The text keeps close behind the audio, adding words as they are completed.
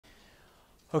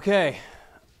Okay,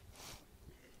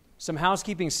 some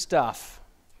housekeeping stuff.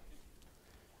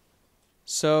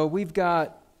 So we've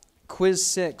got quiz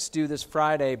 6 due this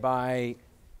Friday by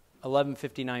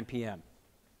 11:59 p.m.,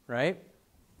 right?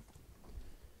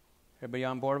 Everybody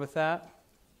on board with that?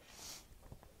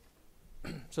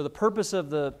 So the purpose of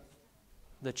the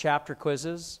chapter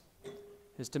quizzes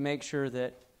is to make sure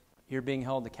that you're being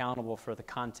held accountable for the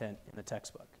content in the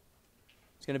textbook.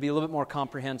 It's going to be a little bit more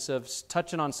comprehensive,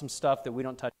 touching on some stuff that we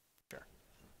don't touch in the lecture.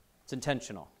 It's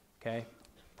intentional, okay?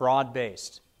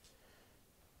 Broad-based.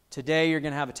 Today you're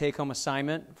going to have a take-home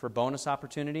assignment for bonus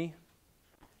opportunity.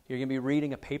 You're going to be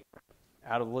reading a paper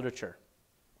out of the literature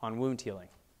on wound healing.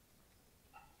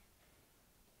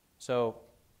 So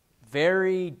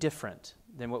very different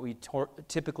than what we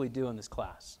typically do in this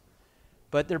class.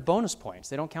 But they're bonus points.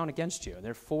 They don't count against you.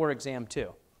 They're for exam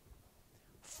 2.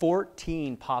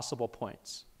 14 possible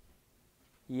points.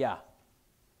 Yeah.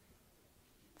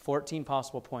 14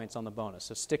 possible points on the bonus.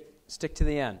 So stick to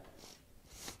the end.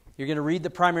 You're going to read the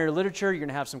primary literature. You're going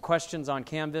to have some questions on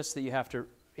Canvas that you have to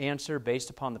answer based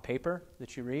upon the paper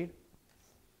that you read.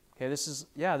 Okay, this is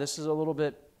a little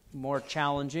bit more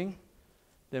challenging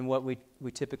than what we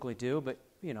typically do, but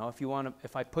you know,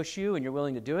 if I push you and you're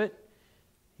willing to do it,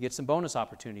 you get some bonus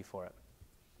opportunity for it.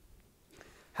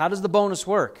 How does the bonus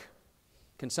work?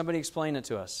 Can somebody explain it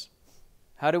to us?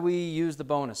 How do we use the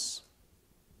bonus?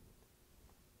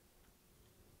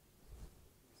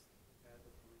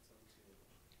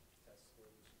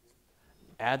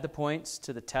 Add the points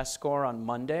to the test score on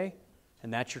Monday,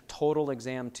 and that's your total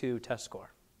exam 2 test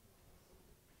score.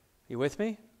 You with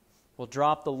me? We'll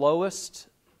drop the lowest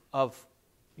of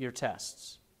your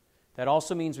tests. That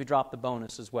also means we drop the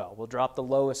bonus as well. We'll drop the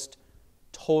lowest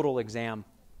total exam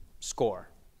score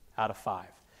out of 5.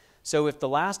 So if the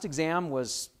last exam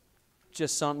was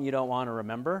just something you don't want to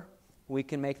remember, we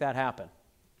can make that happen.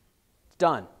 It's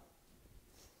done.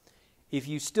 If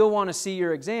you still want to see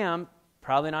your exam,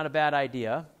 probably not a bad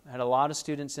idea. I had a lot of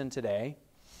students in today.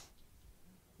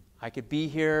 I could be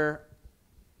here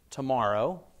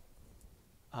tomorrow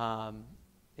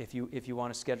if you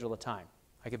want to schedule a time.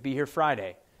 I could be here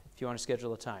Friday if you want to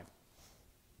schedule a time.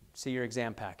 See your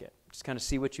exam packet. Just kind of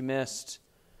see what you missed,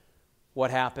 what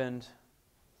happened.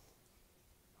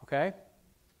 Okay?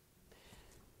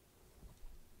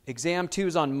 Exam 2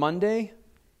 is on Monday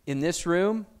in this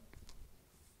room.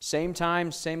 Same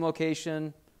time, same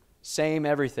location, same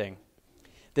everything.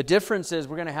 The difference is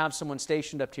we're going to have someone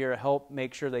stationed up here to help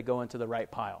make sure they go into the right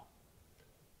pile.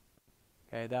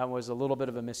 Okay, that was a little bit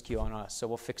of a miscue on us, so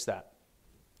we'll fix that.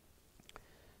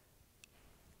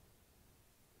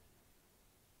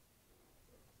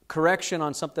 Correction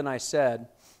on something I said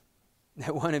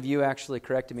that one of you actually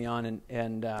corrected me on,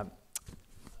 and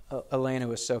Elena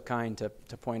was so kind to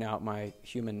point out my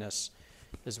humanness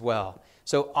as well.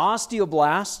 So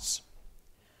osteoblasts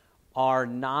are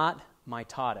not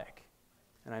mitotic,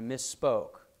 and I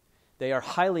misspoke. They are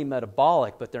highly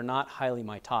metabolic, but they're not highly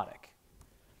mitotic.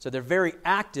 So they're very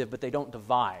active, but they don't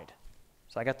divide.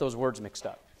 So I got those words mixed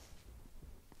up.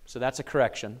 So that's a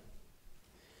correction.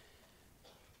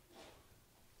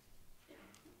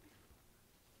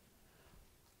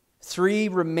 Three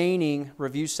remaining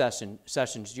review sessions.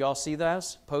 Do you all see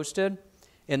those posted?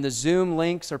 And the Zoom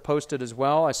links are posted as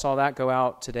well. I saw that go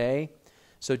out today.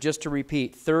 So just to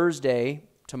repeat, Thursday,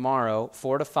 tomorrow,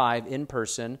 4 to 5 in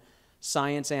person,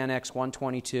 Science Annex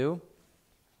 122.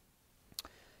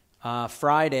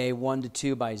 Friday, 1 to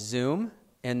 2 by Zoom.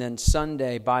 And then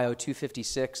Sunday, Bio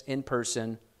 256 in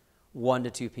person, 1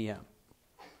 to 2 p.m.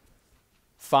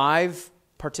 5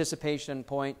 participation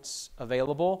points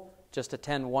available. Just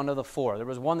attend one of the 4. There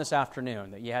was one this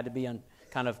afternoon that you had to be on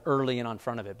kind of early and on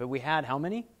front of it. But we had how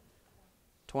many?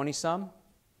 20-some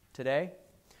today?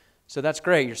 So that's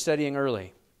great. You're studying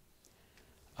early.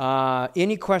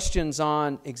 Any questions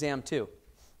on exam 2?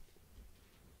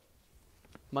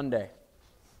 Monday.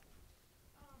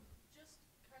 Just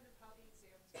kind of how the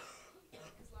exams go.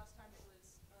 Because last time it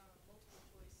was multiple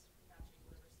choice matching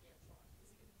whatever scans on. Is it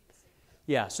going to be the same kind of?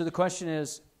 Yeah, so the question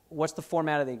is, what's the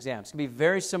format of the exam? It's going to be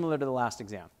very similar to the last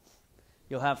exam.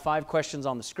 You'll have 5 questions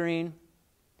on the screen.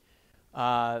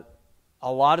 A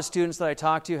lot of students that I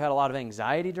talked to had a lot of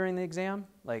anxiety during the exam.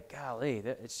 Like, golly,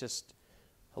 it's just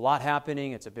a lot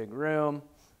happening. It's a big room.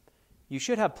 You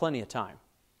should have plenty of time.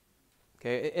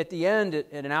 Okay, at the end,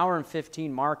 at an hour and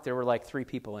 15 mark, there were like 3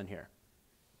 people in here.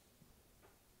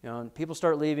 You know, and people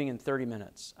start leaving in 30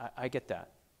 minutes. I get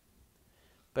that.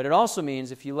 But it also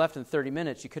means if you left in 30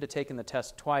 minutes, you could have taken the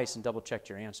test twice and double-checked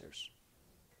your answers.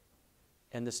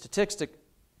 And the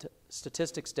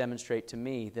statistics demonstrate to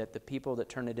me that the people that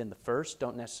turn it in the first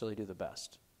don't necessarily do the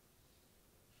best.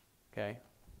 Okay?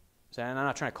 So, and I'm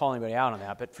not trying to call anybody out on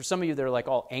that, but for some of you, they're like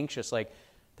all anxious, like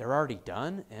they're already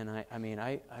done, and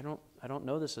I don't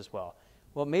know this as well.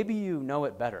 Well, maybe you know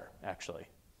it better, actually.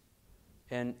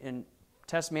 And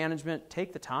test management,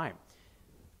 take the time.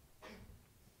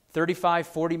 35,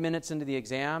 40 minutes into the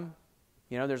exam,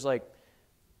 there's like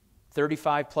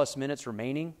 35 plus minutes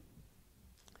remaining.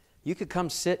 You could come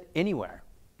sit anywhere.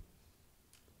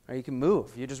 Or you can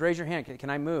move. You just raise your hand. Can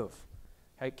I move?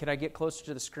 Can I get closer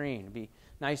to the screen? It'd be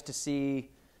nice to see.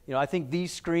 I think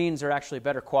these screens are actually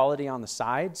better quality on the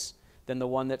sides than the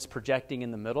one that's projecting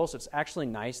in the middle. So it's actually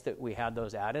nice that we had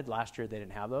those added. Last year they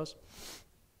didn't have those.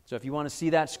 So if you want to see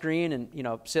that screen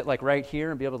and sit like right here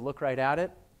and be able to look right at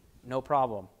it, no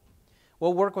problem.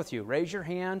 We'll work with you. Raise your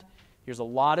hand. There's a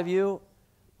lot of you.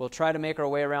 We'll try to make our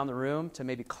way around the room to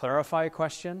maybe clarify a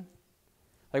question.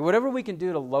 Like whatever we can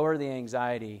do to lower the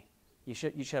anxiety, you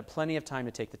should have plenty of time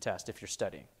to take the test if you're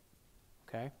studying.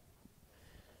 Okay?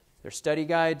 There's study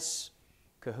guides,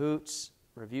 Kahoots,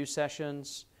 review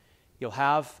sessions. You'll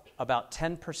have about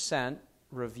 10%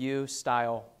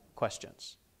 review-style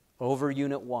questions over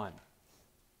Unit 1.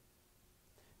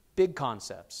 Big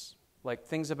concepts, like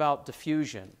things about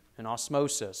diffusion and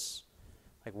osmosis.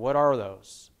 Like, what are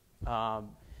those?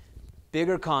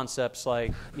 Bigger concepts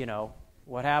like,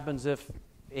 what happens if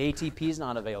ATP is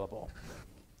not available?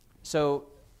 So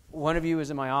one of you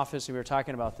was in my office and we were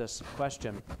talking about this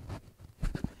question.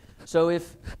 So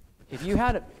if you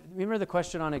had, remember the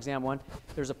question on exam 1?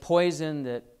 There's a poison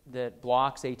that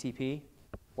blocks ATP.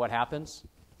 What happens?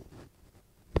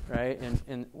 Right?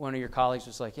 And one of your colleagues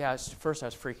was like, yeah, first I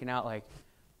was freaking out, like,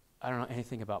 I don't know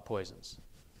anything about poisons.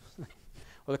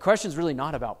 Well, the question's really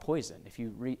not about poison. If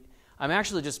you read, I'm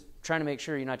actually just trying to make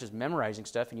sure you're not just memorizing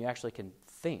stuff and you actually can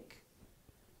think.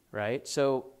 Right?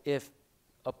 So if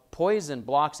a poison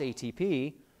blocks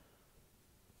ATP,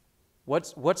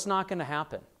 what's not going to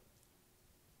happen?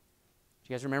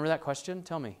 Do you guys remember that question?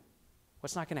 Tell me.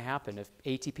 What's not going to happen if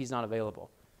ATP is not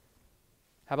available?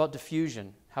 How about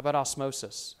diffusion? How about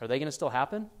osmosis? Are they going to still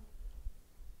happen?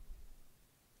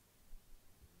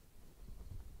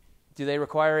 Do they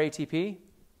require ATP?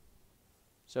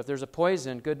 So if there's a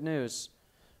poison, good news.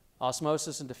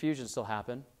 Osmosis and diffusion still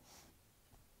happen.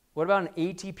 What about an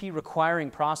ATP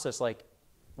requiring process like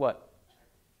what?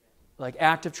 Like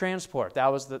active transport. That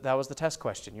was the test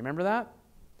question. You remember that?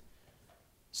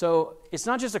 So it's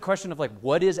not just a question of like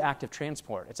what is active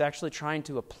transport. It's actually trying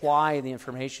to apply the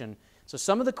information. So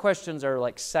some of the questions are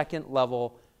like second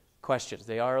level questions.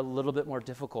 They are a little bit more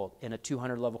difficult in a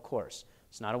 200 level course.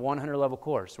 It's not a 100 level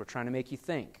course. We're trying to make you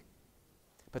think.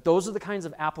 But those are the kinds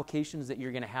of applications that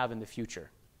you're going to have in the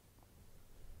future.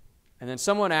 And then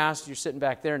someone asked, you're sitting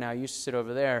back there now, you used to sit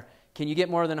over there, can you get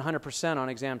more than 100% on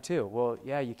exam 2? Well,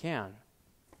 yeah, you can.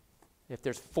 If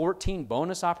there's 14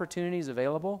 bonus opportunities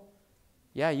available,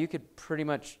 yeah, you could pretty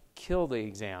much kill the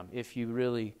exam if you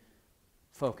really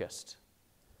focused.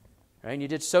 Right? And you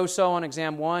did so-so on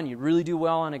exam 1, you really do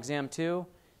well on exam 2,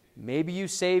 maybe you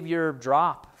save your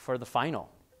drop for the final.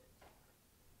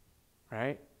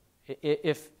 Right?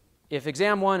 If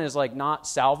exam 1 is like not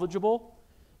salvageable,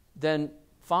 then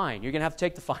fine, you're going to have to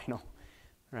take the final.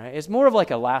 Right? It's more of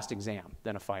like a last exam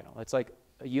than a final. It's like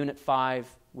a unit 5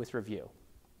 with review.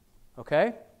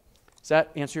 Okay? Does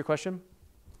that answer your question?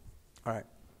 All right.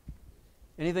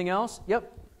 Anything else?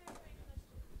 Yep.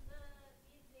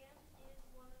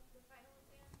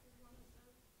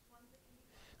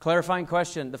 Clarifying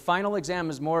question. The final exam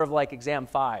is more of like exam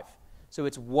 5. So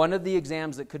it's one of the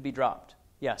exams that could be dropped.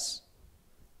 Yes.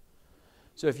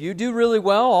 So if you do really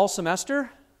well all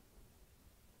semester,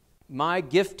 my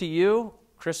gift to you,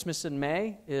 Christmas in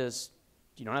May, is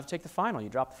you don't have to take the final. You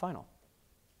drop the final.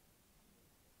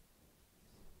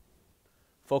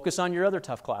 Focus on your other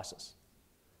tough classes.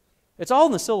 It's all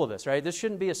in the syllabus, right? This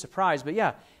shouldn't be a surprise, but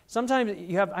yeah, sometimes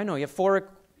you have 4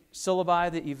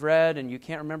 syllabi that you've read and you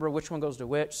can't remember which one goes to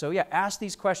which. So yeah, ask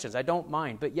these questions. I don't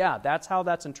mind. But yeah, that's how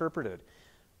that's interpreted.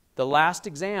 The last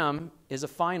exam is a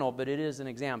final, but it is an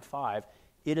exam 5.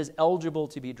 It is eligible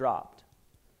to be dropped.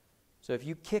 So if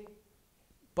you kick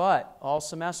butt all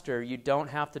semester, you don't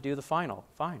have to do the final.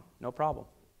 Fine, no problem.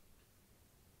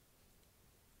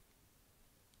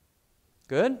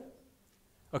 Good?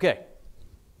 Okay.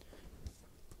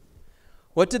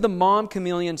 What did the mom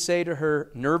chameleon say to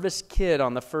her nervous kid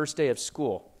on the first day of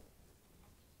school?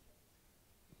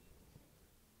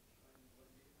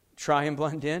 Try and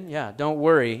blend in? Yeah, don't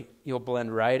worry. You'll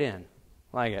blend right in.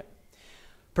 Like it.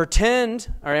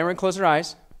 Pretend, all right, everyone close their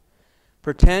eyes.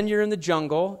 Pretend you're in the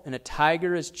jungle and a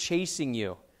tiger is chasing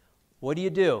you. What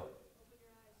do?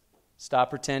 Stop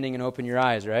pretending and open your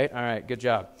eyes, right? All right, good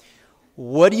job.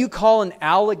 What do you call an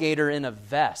alligator in a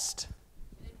vest?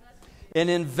 An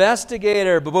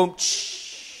investigator. Boom.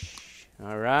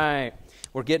 All right.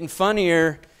 We're getting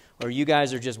funnier, or you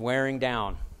guys are just wearing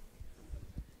down.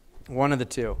 One of the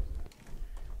two.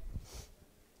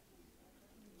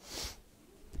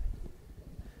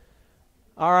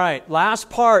 All right, last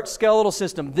part, skeletal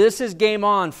system. This is game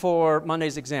on for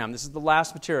Monday's exam. This is the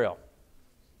last material.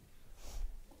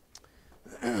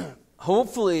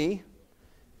 Hopefully,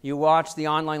 you watched the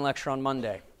online lecture on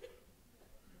Monday.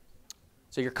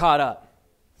 So you're caught up.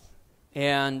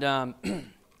 And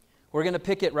we're going to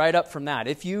pick it right up from that.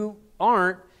 If you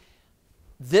aren't,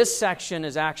 this section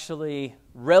is actually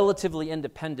relatively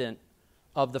independent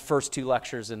of the first two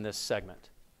lectures in this segment.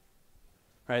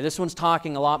 Right, this one's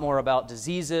talking a lot more about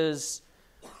diseases,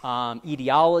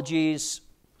 etiologies,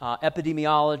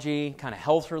 epidemiology, kind of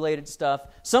health-related stuff.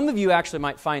 Some of you actually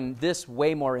might find this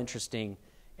way more interesting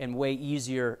and way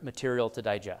easier material to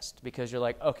digest because you're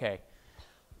like, okay,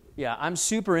 yeah, I'm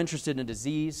super interested in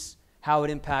disease, how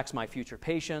it impacts my future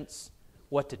patients,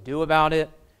 what to do about it,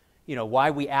 you know,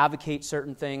 why we advocate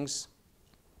certain things.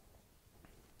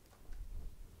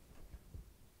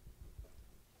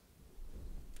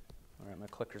 All right, my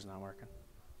clicker's not working.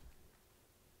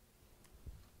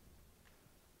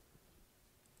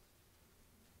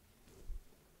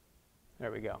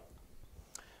 There we go.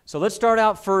 So let's start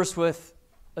out first with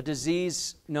a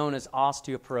disease known as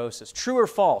osteoporosis. True or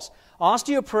false?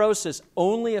 Osteoporosis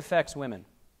only affects women.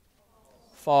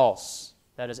 False.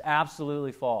 That is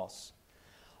absolutely false.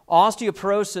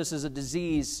 Osteoporosis is a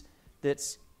disease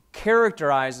that's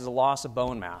characterized as a loss of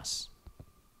bone mass,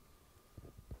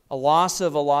 a loss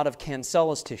of a lot of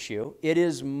cancellous tissue. It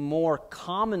is more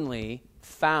commonly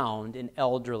found in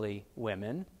elderly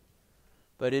women,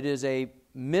 but it is a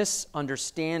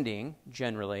misunderstanding,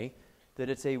 generally, that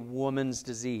it's a woman's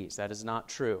disease. That is not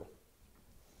true.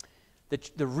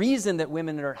 The reason that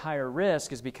women are at higher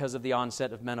risk is because of the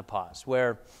onset of menopause,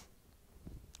 where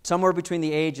somewhere between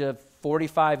the age of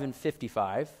 45 and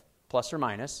 55, plus or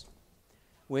minus,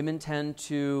 women tend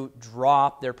to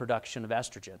drop their production of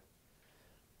estrogen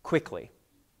quickly,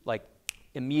 like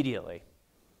immediately.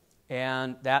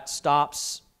 And that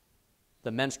stops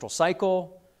the menstrual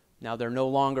cycle. Now they're no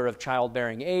longer of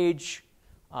childbearing age.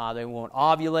 They won't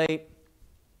ovulate.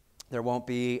 There won't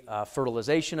be a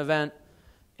fertilization event.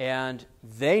 And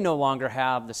they no longer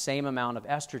have the same amount of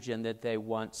estrogen that they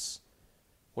once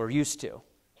were used to.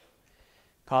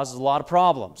 Causes a lot of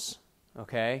problems,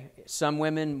 okay? Some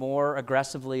women more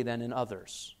aggressively than in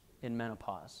others in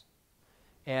menopause.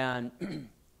 And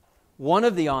one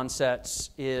of the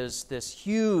onsets is this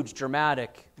huge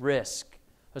dramatic risk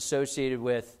associated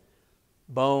with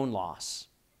bone loss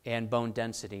and bone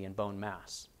density and bone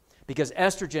mass, because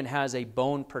estrogen has a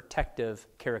bone protective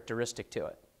characteristic to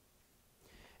it.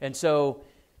 And so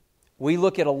we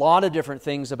look at a lot of different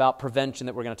things about prevention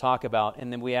that we're going to talk about,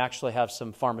 and then we actually have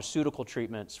some pharmaceutical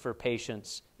treatments for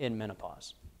patients in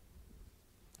menopause.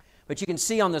 But you can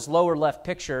see on this lower left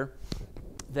picture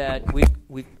that we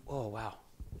oh wow,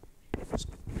 I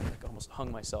almost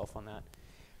hung myself on that.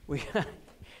 We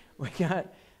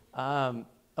got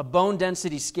a bone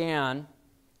density scan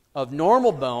of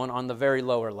normal bone on the very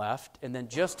lower left, and then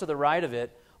just to the right of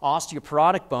it,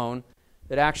 osteoporotic bone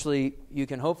that actually you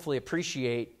can hopefully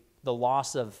appreciate the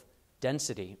loss of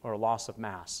density or loss of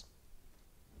mass.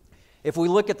 If we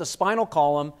look at the spinal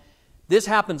column, this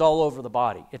happens all over the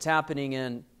body. It's happening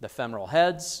in the femoral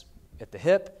heads, at the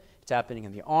hip, it's happening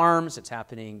in the arms, it's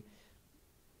happening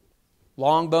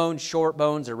long bones, short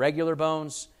bones, irregular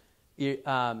bones.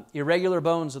 Irregular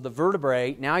bones of the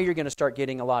vertebrae, now you're going to start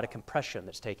getting a lot of compression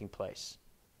that's taking place.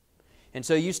 And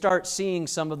so you start seeing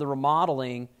some of the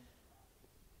remodeling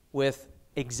with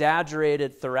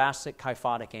exaggerated thoracic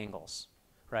kyphotic angles,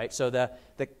 right? So the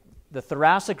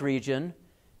thoracic region,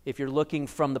 if you're looking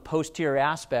from the posterior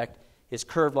aspect, is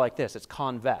curved like this. It's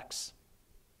convex.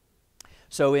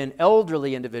 So in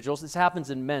elderly individuals, this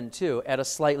happens in men too, at a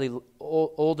slightly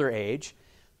older age,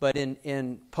 but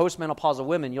in postmenopausal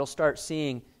women, you'll start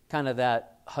seeing kind of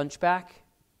that hunchback,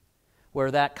 where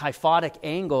that kyphotic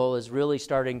angle is really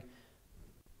starting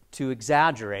to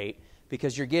exaggerate,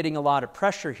 because you're getting a lot of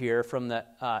pressure here from the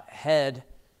head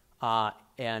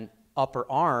and upper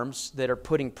arms that are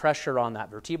putting pressure on that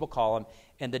vertebral column,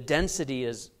 and the density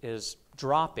is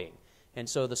dropping. And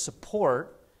so the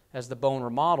support, as the bone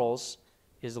remodels,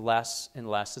 is less and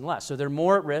less and less. So they're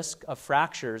more at risk of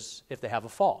fractures if they have a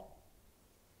fall.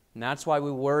 And that's why we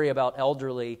worry about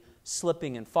elderly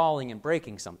slipping and falling and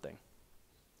breaking something.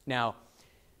 Now,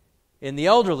 in the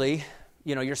elderly,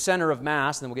 you know, your center of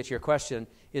mass, and then we'll get to your question,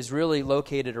 is really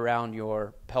located around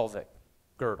your pelvic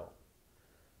girdle.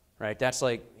 right? That's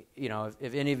like,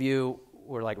 if any of you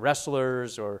were like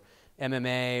wrestlers or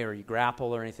MMA or you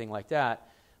grapple or anything like that,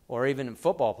 or even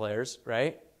football players,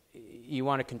 right? You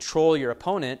want to control your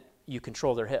opponent, you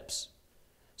control their hips.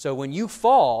 So when you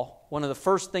fall, one of the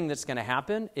first things that's going to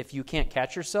happen if you can't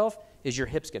catch yourself is your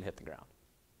hips going to hit the ground,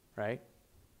 right?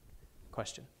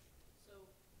 Question? So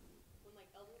when like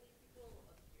elderly people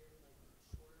appear like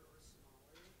shorter or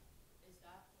smaller, is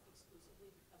that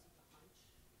exclusively because of the hunch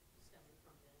stemming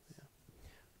from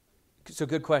this? So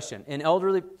good question. In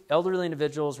elderly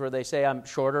individuals where they say I'm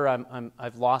shorter,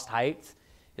 I've lost height,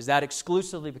 is that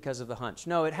exclusively because of the hunch?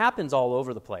 No, it happens all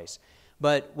over the place.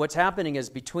 But what's happening is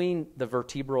between the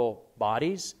vertebral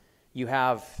bodies, you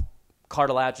have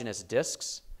cartilaginous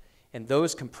discs, and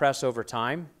those compress over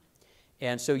time.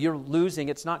 And so you're losing,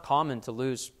 it's not common to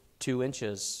lose 2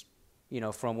 inches,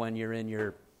 from when you're in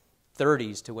your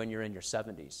 30s to when you're in your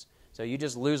 70s. So you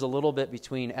just lose a little bit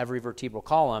between every vertebral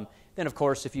column. Then, of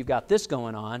course, if you've got this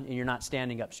going on and you're not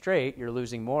standing up straight, you're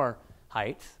losing more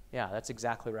height. Yeah, that's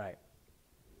exactly right.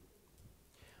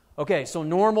 Okay, so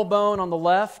normal bone on the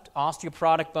left,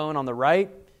 osteoporotic bone on the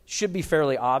right. Should be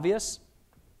fairly obvious.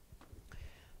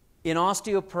 In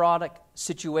osteoporotic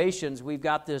situations, we've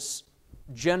got this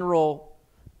general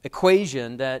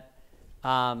equation that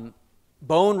bone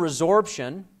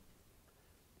resorption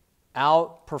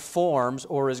outperforms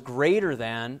or is greater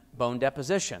than bone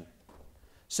deposition.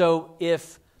 So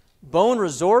if bone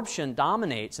resorption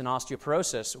dominates in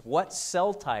osteoporosis, what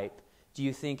cell type do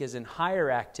you think is in higher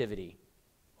activity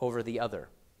over the other?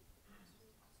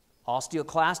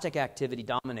 Osteoclastic activity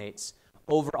dominates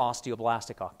over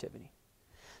osteoblastic activity.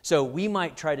 So we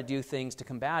might try to do things to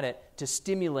combat it to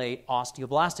stimulate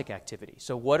osteoblastic activity.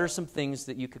 So what are some things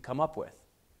that you could come up with?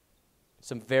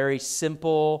 Some very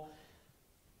simple,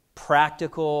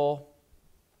 practical,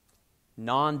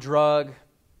 non-drug,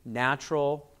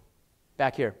 natural,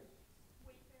 back here.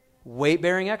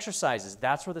 Weight-bearing exercises.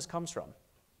 That's where this comes from.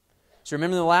 So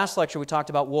remember in the last lecture we talked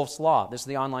about Wolff's Law. This is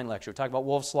the online lecture. We talked about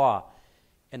Wolff's Law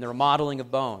and the remodeling of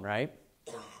bone, right?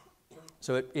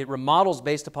 So it remodels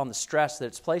based upon the stress that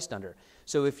it's placed under.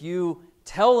 So if you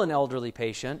tell an elderly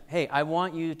patient, hey, I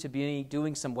want you to be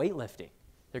doing some weightlifting,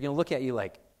 they're going to look at you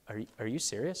like, are you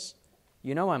serious?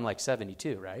 I'm like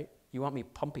 72, right? You want me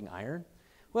pumping iron?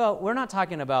 Well, we're not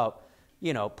talking about,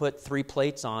 put 3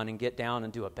 plates on and get down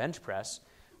and do a bench press.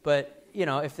 But,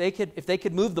 if they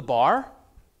could move the bar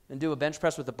and do a bench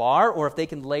press with the bar, or if they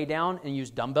can lay down and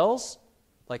use dumbbells,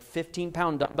 like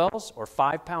 15-pound dumbbells or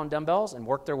 5-pound dumbbells and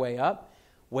work their way up,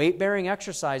 weight-bearing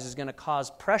exercise is going to cause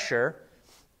pressure,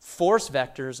 force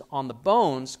vectors on the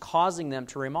bones, causing them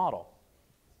to remodel.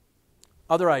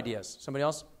 Other ideas? Somebody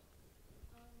else?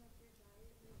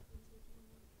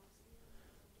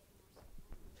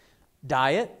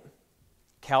 Diet,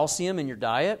 calcium in your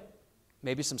diet,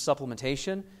 maybe some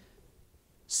supplementation,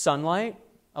 sunlight.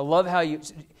 I love how do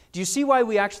you see why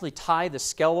we actually tie the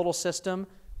skeletal system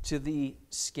to the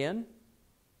skin?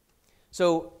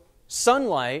 So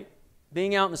sunlight,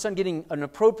 being out in the sun, getting an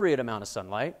appropriate amount of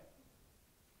sunlight,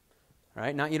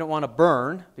 right? Now you don't want to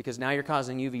burn because now you're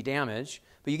causing UV damage,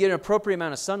 but you get an appropriate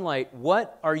amount of sunlight.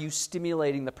 What are you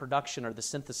stimulating the production or the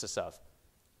synthesis of?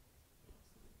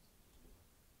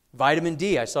 Vitamin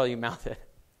D. I saw you mouth it.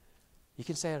 You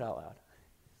can say it out loud.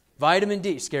 Vitamin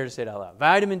D. Scared to say it out loud.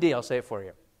 Vitamin D. I'll say it for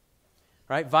you.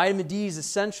 Right? Vitamin D is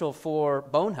essential for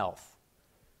bone health.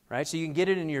 Right? So you can get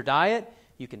it in your diet.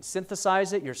 You can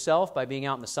synthesize it yourself by being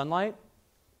out in the sunlight.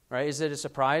 Right? Is it a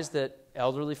surprise that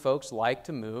elderly folks like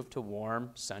to move to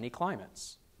warm, sunny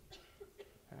climates?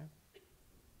 Okay.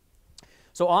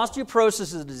 So osteoporosis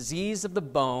is a disease of the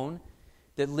bone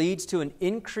that leads to an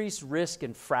increased risk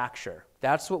in fracture.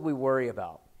 That's what we worry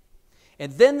about.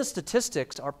 And then the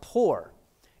statistics are poor.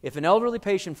 If an elderly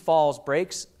patient falls,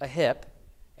 breaks a hip,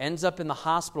 ends up in the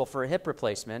hospital for a hip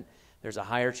replacement, there's a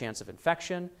higher chance of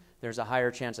infection. There's a higher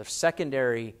chance of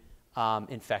secondary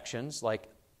infections like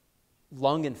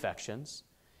lung infections.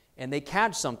 And they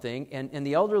catch something, and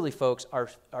the elderly folks are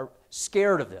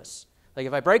scared of this. Like,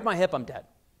 if I break my hip, I'm dead.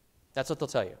 That's what they'll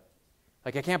tell you.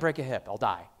 Like, I can't break a hip, I'll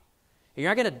die. And you're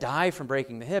not going to die from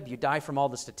breaking the hip. You die from all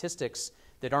the statistics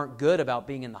that aren't good about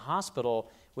being in the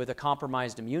hospital with a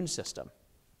compromised immune system,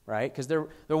 right? Because they're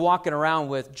walking around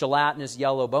with gelatinous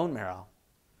yellow bone marrow.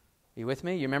 You with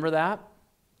me? You remember that?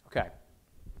 Okay.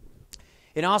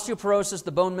 In osteoporosis,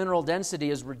 the bone mineral density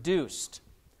is reduced,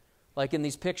 like in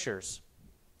these pictures.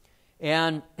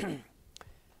 And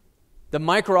the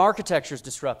microarchitecture is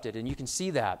disrupted, and you can see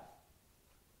that.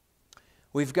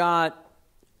 We've got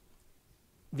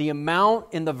the amount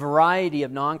and the variety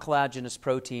of non-collagenous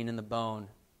protein in the bone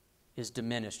is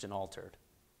diminished and altered.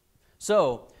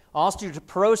 So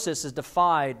Osteoporosis is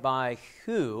defined by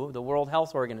WHO, the World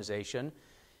Health Organization.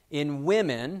 In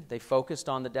women, they focused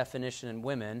on the definition in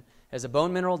women, as a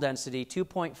bone mineral density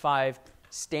 2.5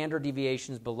 standard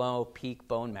deviations below peak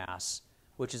bone mass,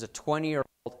 which is a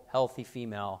 20-year-old healthy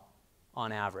female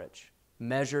on average,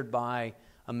 measured by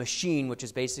a machine, which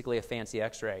is basically a fancy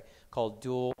x-ray, called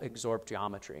dual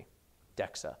absorptiometry,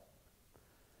 DEXA.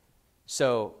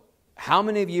 So how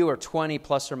many of you are 20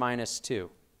 plus or minus 2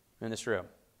 in this room?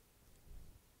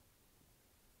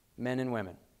 Men and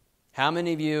women. How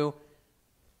many of you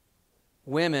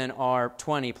women are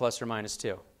 20 plus or minus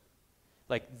 2?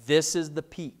 Like, this is the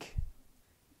peak.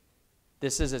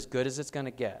 This is as good as it's going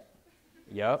to get.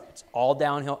 Yep, it's all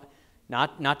downhill.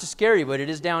 Not to scare you, but it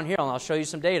is downhill, and I'll show you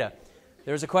some data.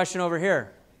 There's a question over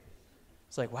here.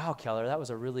 It's like, wow, Keller, that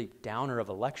was a really downer of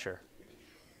a lecture.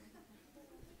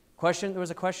 Question? There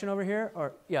was a question over here?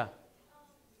 Or, yeah.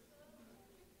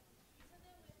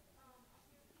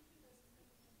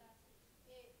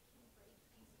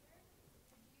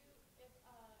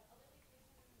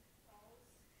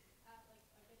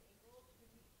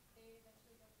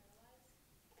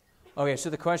 Okay, so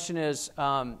the question is,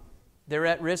 they're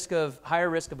at higher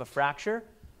risk of a fracture.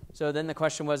 So then the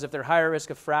question was, if they're higher risk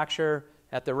of fracture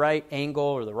at the right angle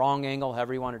or the wrong angle,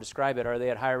 however you want to describe it, are they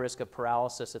at higher risk of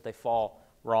paralysis if they fall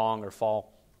wrong or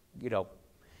fall,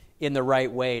 in the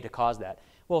right way to cause that?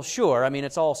 Well, sure. I mean,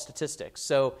 it's all statistics.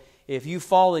 So if you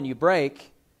fall and you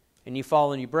break, and you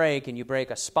fall and you break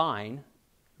a spine,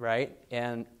 right,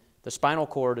 and the spinal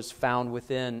cord is found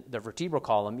within the vertebral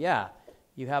column, yeah,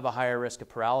 you have a higher risk of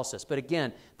paralysis. But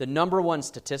again, the number one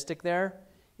statistic there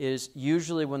is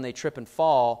usually when they trip and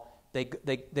fall, they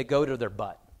go to their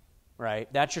butt,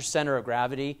 right? That's your center of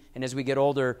gravity. And as we get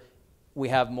older, we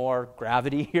have more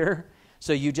gravity here.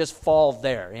 So you just fall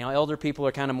there. Elder people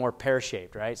are kind of more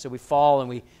pear-shaped, right? So we fall and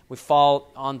we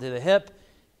fall onto the hip,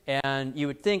 and you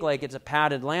would think like it's a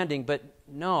padded landing, but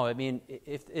no. I mean,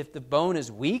 if the bone is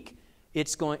weak,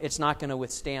 it's not going to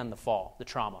withstand the fall, the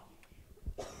trauma.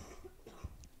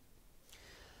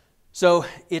 So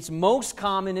it's most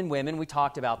common in women. We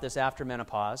talked about this after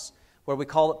menopause, where we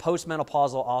call it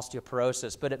postmenopausal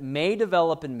osteoporosis. But it may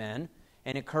develop in men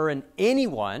and occur in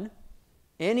anyone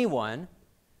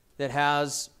that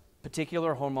has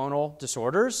particular hormonal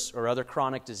disorders or other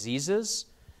chronic diseases.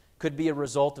 Could be a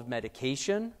result of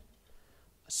medication,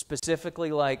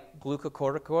 specifically like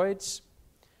glucocorticoids.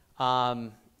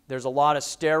 There's a lot of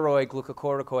steroid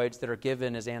glucocorticoids that are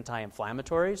given as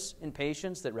anti-inflammatories in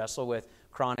patients that wrestle with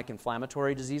chronic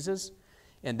inflammatory diseases,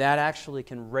 and that actually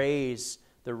can raise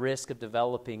the risk of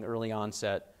developing early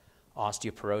onset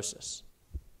osteoporosis.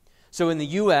 So in the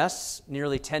U.S.,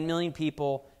 nearly 10 million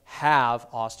people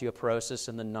have osteoporosis,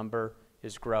 and the number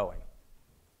is growing.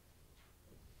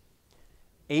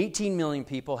 18 million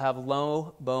people have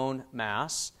low bone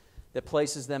mass that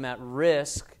places them at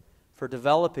risk for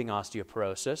developing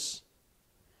osteoporosis,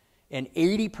 and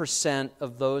 80%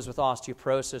 of those with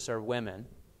osteoporosis are women.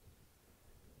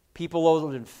 People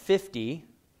older than 50,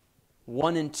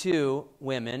 1 in 2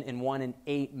 women and 1 in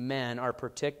 8 men are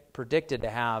predicted to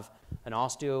have an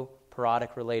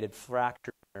osteoporotic-related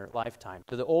fracture in their lifetime.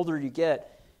 So the older you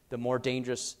get, the more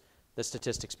dangerous the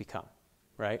statistics become,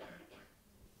 right?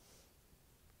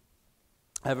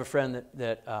 I have a friend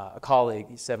a colleague,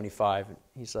 he's 75, and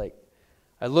he's like,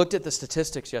 I looked at the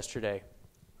statistics yesterday.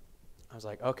 I was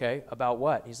like, okay, about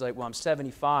what? He's like, well, I'm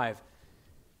 75,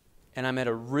 and I'm at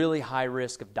a really high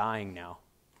risk of dying now.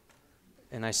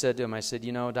 And I said to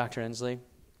him, Dr. Ensley,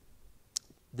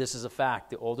 this is a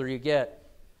fact. The older you get,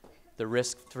 the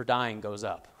risk for dying goes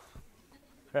up,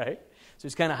 right? So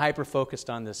he's kind of hyper-focused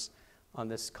on this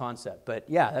concept. But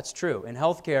yeah, that's true. In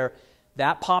healthcare,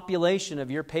 that population of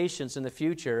your patients in the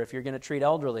future, if you're going to treat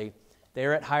elderly,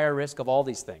 they're at higher risk of all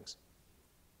these things.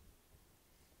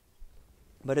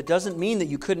 But it doesn't mean that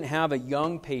you couldn't have a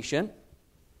young patient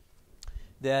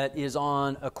that is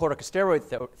on a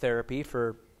corticosteroid therapy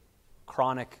for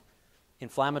chronic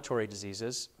inflammatory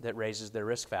diseases that raises their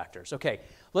risk factors. Okay,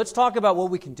 let's talk about what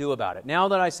we can do about it. Now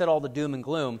that I said all the doom and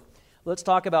gloom, let's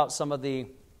talk about some of the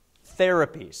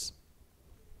therapies,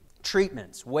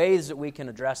 treatments, ways that we can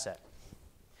address it.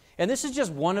 And this is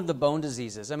just one of the bone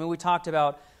diseases. I mean, we talked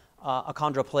about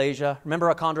achondroplasia.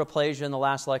 Remember achondroplasia in the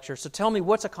last lecture? So tell me,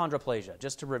 what's achondroplasia,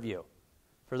 just to review,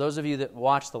 for those of you that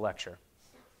watched the lecture.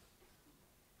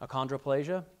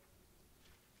 Achondroplasia?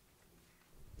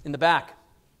 In the back.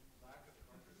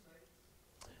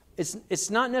 It's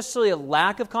not necessarily a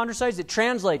lack of chondrocytes. It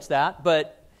translates that,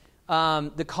 but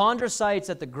the chondrocytes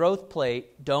at the growth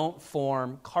plate don't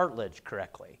form cartilage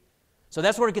correctly. So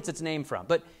that's where it gets its name from.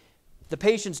 But the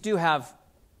patients do have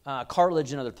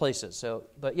cartilage in other places. So,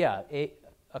 but yeah,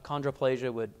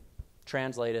 achondroplasia would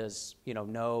translate as,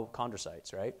 no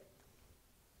chondrocytes, right?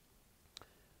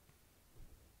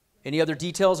 Any other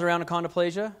details around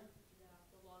achondroplasia? Yeah,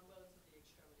 the long bones of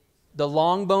the extremities. The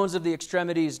long bones of the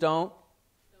extremities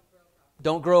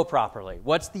don't grow properly.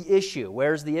 What's the issue?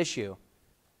 Where's the issue?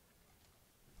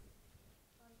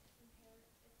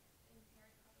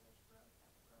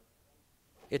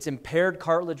 It's impaired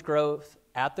cartilage growth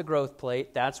at the growth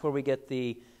plate. That's where we get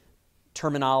the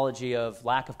terminology of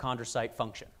lack of chondrocyte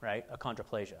function, right?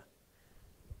 Achondroplasia.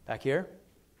 Back here?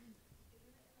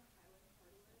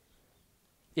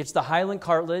 It's the hyaline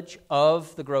cartilage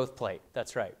of the growth plate.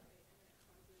 That's right.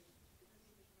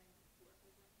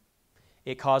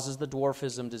 It causes the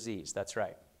dwarfism disease. That's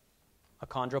right.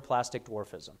 Achondroplastic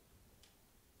dwarfism.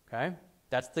 Okay?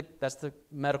 That's the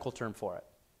medical term for it.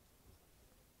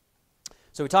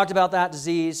 So we talked about that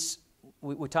disease.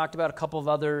 We talked about a couple of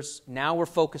others. Now we're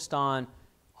focused on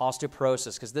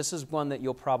osteoporosis, because this is one that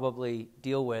you'll probably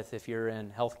deal with if you're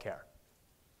in healthcare.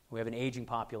 We have an aging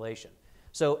population.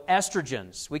 So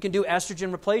estrogens. We can do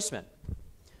estrogen replacement.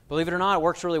 Believe it or not, it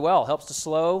works really well. It helps to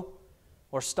slow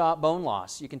or stop bone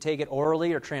loss. You can take it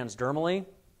orally or transdermally.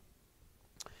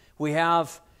 We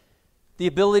have the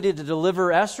ability to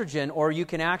deliver estrogen, or you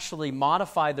can actually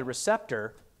modify the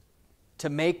receptor to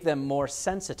make them more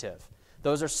sensitive.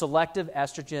 Those are selective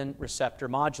estrogen receptor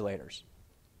modulators.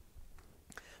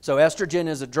 So estrogen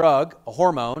is a drug, a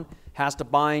hormone, has to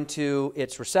bind to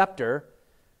its receptor.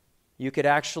 You could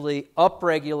actually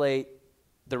upregulate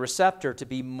the receptor to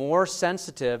be more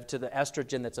sensitive to the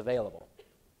estrogen that's available.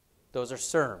 Those are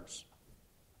SERMs.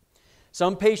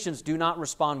 Some patients do not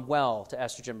respond well to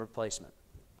estrogen replacement.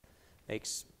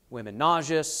 Makes women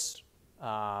nauseous.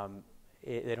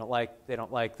 They don't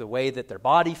like the way that their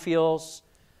body feels.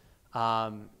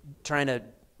 Trying to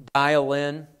dial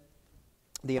in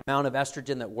the amount of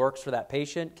estrogen that works for that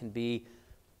patient can be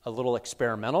a little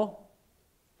experimental.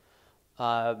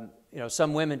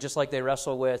 Some women, just like they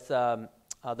wrestle with the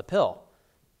pill,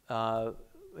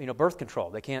 birth control.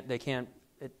 They can't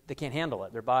handle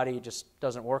it. Their body just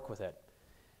doesn't work with it.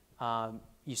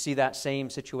 You see that same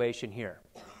situation here.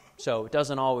 So it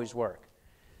doesn't always work.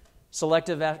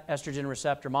 Selective estrogen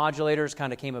receptor modulators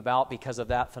kind of came about because of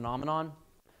that phenomenon.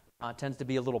 Tends to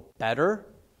be a little better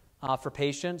for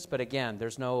patients, but again,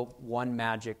 there's no one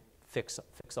magic fix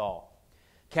all.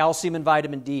 Calcium and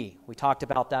vitamin D, we talked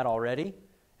about that already.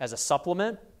 As a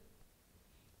supplement,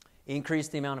 increase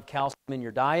the amount of calcium in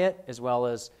your diet as well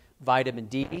as vitamin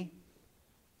D,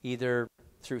 either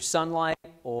through sunlight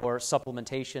or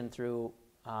supplementation through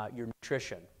your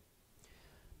nutrition.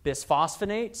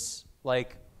 Bisphosphonates,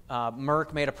 like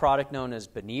Merck made a product known as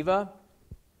Beniva.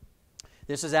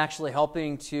 This is actually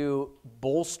helping to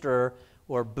bolster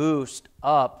or boost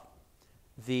up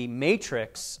the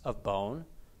matrix of bone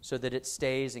so that it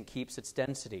stays and keeps its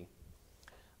density.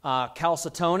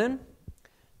 Calcitonin,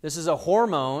 this is a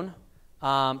hormone,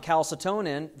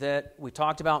 calcitonin, that we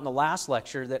talked about in the last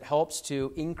lecture that helps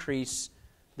to increase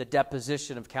the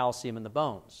deposition of calcium in the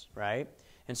bones, right?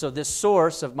 And so this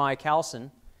source of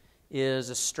myocalcin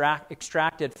is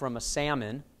extracted from a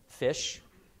salmon fish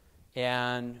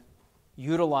and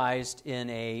utilized in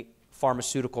a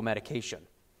pharmaceutical medication.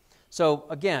 So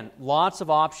again, lots of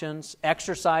options.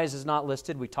 Exercise is not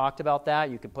listed. We talked about that.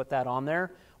 You can put that on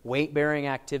there. Weight-bearing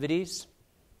activities.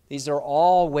 These are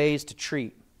all ways to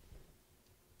treat.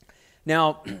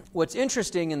 Now, what's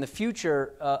interesting in the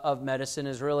future of medicine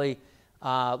is really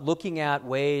looking at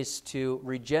ways to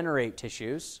regenerate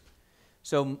tissues.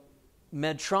 So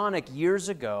Medtronic years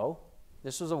ago,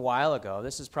 this was a while ago,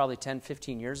 this is probably 10,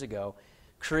 15 years ago,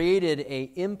 created an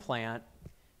implant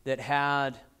that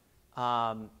had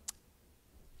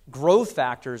growth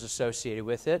factors associated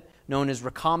with it, known as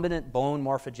recombinant bone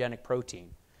morphogenic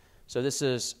protein. So this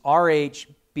is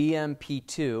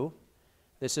RHBMP2.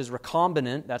 This is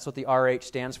recombinant. That's what the RH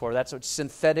stands for. That's what's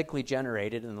synthetically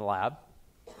generated in the lab.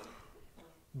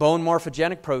 Bone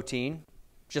morphogenic protein,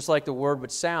 just like the word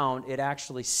would sound, it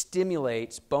actually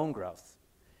stimulates bone growth.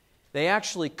 They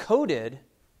actually coated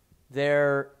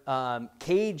their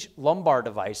cage lumbar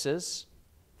devices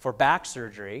for back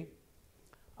surgery,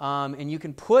 and you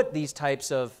can put these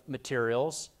types of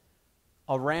materials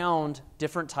around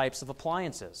different types of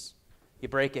appliances. You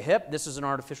break a hip, this is an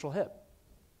artificial hip.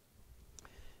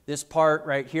 This part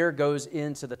right here goes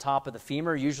into the top of the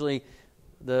femur. Usually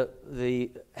the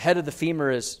head of the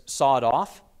femur is sawed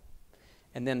off,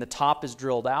 and then the top is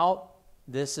drilled out.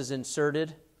 This is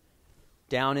inserted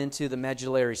down into the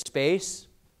medullary space.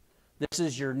 This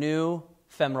is your new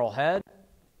femoral head,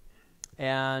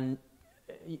 and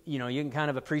you know, you can kind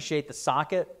of appreciate the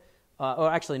socket.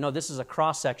 Or actually, no, this is a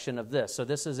cross-section of this. So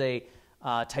this is a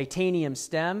titanium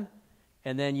stem,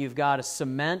 and then you've got a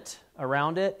cement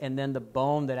around it, and then the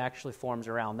bone that actually forms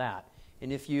around that.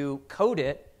 And if you coat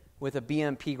it with a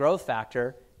BMP growth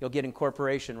factor, you'll get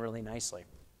incorporation really nicely.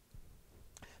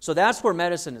 So that's where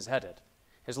medicine is headed,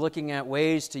 is looking at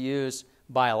ways to use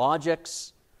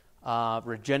biologics,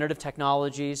 regenerative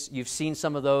technologies. You've seen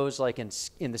some of those like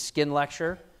in the skin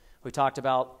lecture. We talked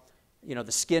about, you know,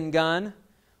 the skin gun.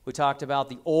 We talked about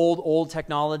the old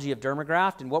technology of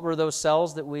dermagraft. And what were those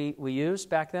cells that we used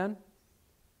back then?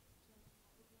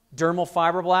 Dermal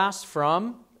fibroblasts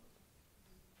from?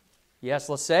 Yes,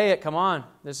 let's say it. Come on.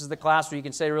 This is the class where you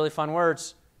can say really fun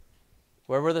words.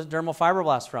 Where were the dermal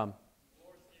fibroblasts from?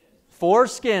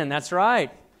 Foreskin. That's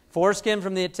right. Foreskin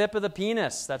from the tip of the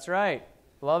penis. That's right.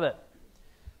 Love it.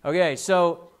 Okay,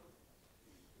 so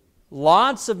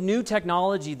lots of new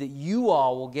technology that you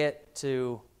all will get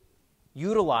to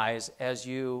utilize as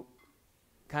you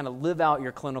kind of live out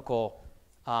your clinical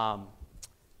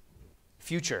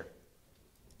future.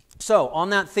 So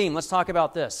on that theme, let's talk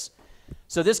about this.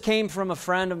 So this came from a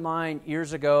friend of mine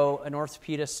years ago, an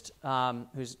orthopedist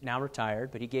who's now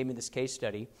retired, but he gave me this case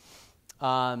study.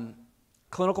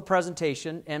 Clinical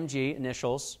presentation, MG,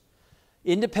 initials.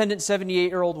 Independent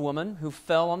 78-year-old woman who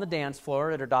fell on the dance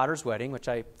floor at her daughter's wedding, which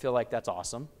I feel like that's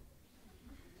awesome,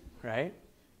 right?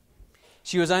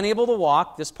 She was unable to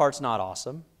walk. This part's not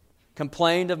awesome.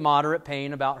 Complained of moderate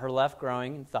pain about her left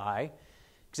groin and thigh.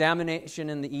 Examination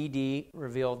in the ED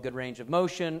revealed good range of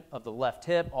motion of the left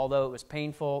hip. Although it was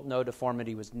painful, no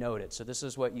deformity was noted. So this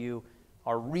is what you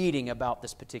are reading about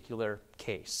this particular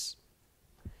case.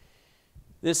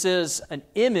 This is an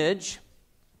image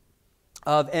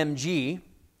of MG.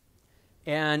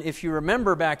 And if you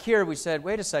remember back here, we said,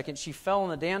 wait a second, she fell on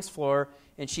the dance floor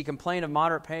and she complained of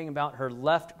moderate pain about her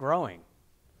left groin.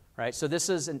 Right? So this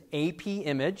is an AP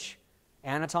image,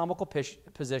 anatomical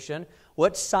position.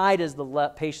 What side is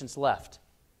the patient's left?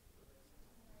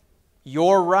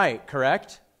 Your right,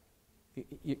 correct?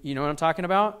 You know what I'm talking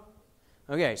about?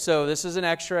 Okay, so this is an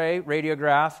x-ray,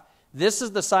 radiograph. This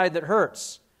is the side that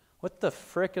hurts. What the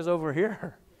frick is over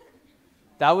here?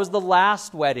 That was the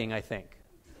last wedding, I think.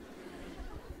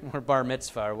 Or bar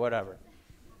mitzvah or whatever.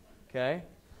 Okay?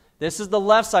 This is the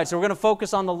left side. So we're going to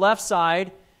focus on the left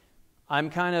side. I'm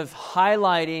kind of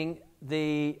highlighting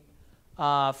the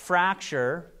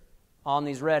fracture on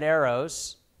these red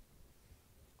arrows.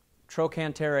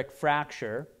 Trochanteric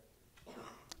fracture.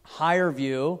 Higher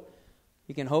view.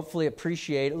 You can hopefully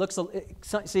appreciate. It looks,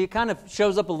 see, it kind of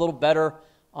shows up a little better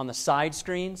on the side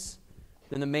screens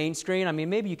than the main screen. I mean,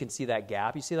 maybe you can see that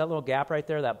gap. You see that little gap right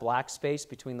there, that black space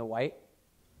between the white?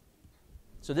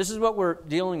 So this is what we're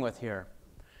dealing with here.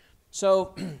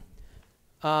 So,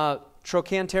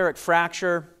 trochanteric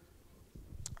fracture.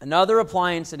 Another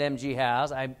appliance that MG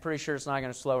has, I'm pretty sure it's not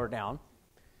going to slow her down.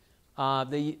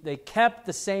 They kept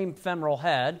the same femoral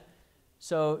head,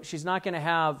 so she's not going to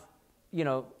have, you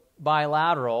know,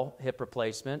 bilateral hip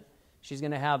replacement. She's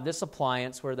going to have this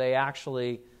appliance where they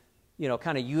actually, you know,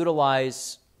 kind of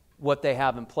utilize what they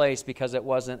have in place because it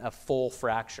wasn't a full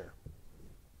fracture.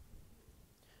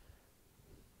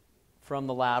 From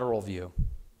the lateral view.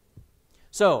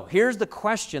 So here's the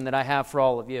question that I have for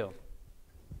all of you.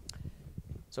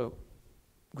 So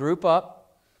group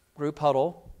up, group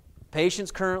huddle.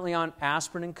 Patient's currently on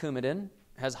aspirin and Coumadin,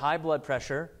 has high blood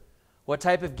pressure. What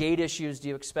type of gait issues do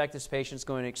you expect this patient's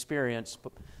going to experience,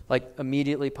 like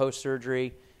immediately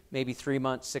post-surgery, maybe 3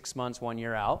 months, 6 months, 1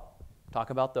 year out? Talk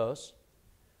about those.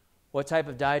 What type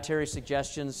of dietary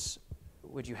suggestions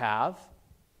would you have?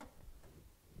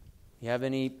 You have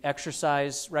any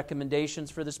exercise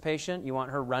recommendations for this patient? You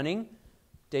want her running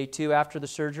day 2 after the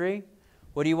surgery?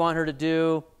 What do you want her to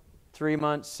do 3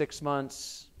 months, 6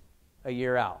 months, a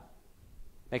year out?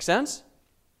 Make sense?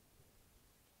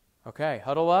 Okay,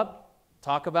 huddle up,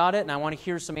 talk about it, and I want to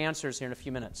hear some answers here in a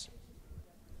few minutes.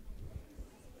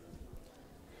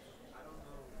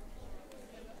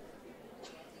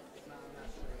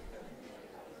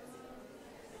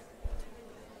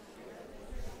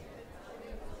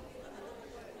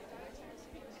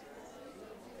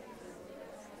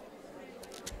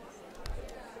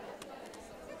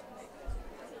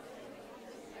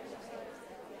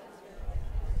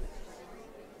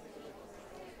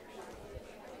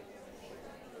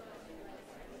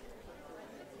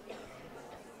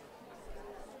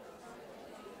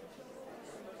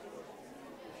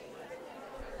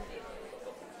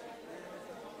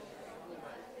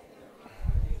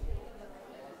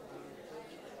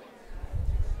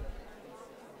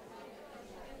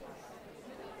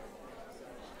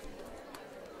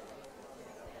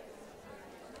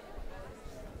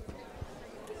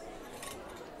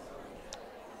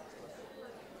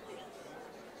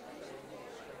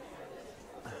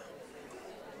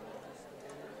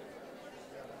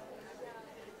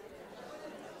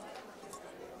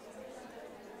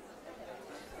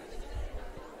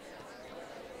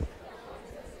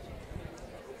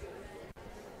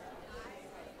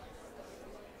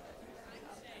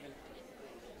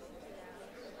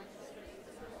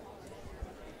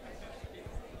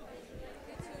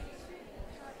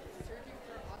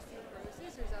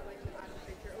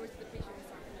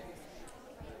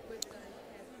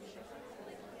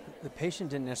 The patient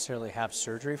didn't necessarily have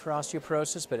surgery for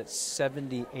osteoporosis, but at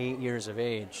 78 years of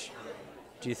age,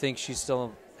 do you think she's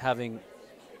still having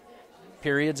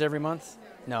periods every month?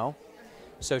 No.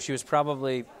 So she was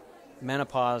probably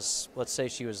menopause, let's say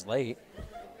she was late,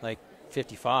 like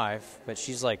 55, but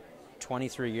she's like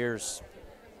 23 years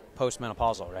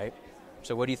postmenopausal, right?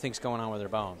 So what do you think's going on with her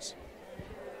bones?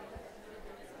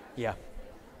 Yeah,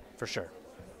 for sure.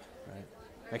 Right.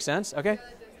 Make sense? Okay.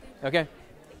 Okay.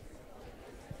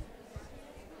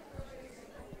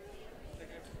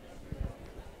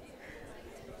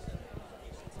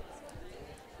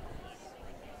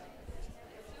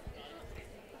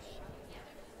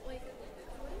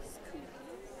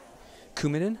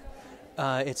 Coumadin?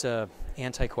 It's a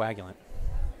anticoagulant.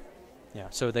 Yeah,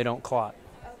 so they don't clot.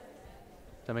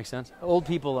 Does that make sense? Old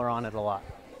people are on it a lot.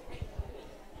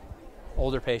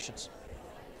 Older patients.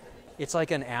 It's like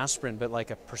an aspirin, but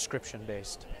like a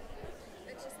prescription-based.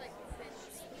 It's just like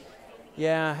thins.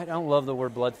 Yeah, I don't love the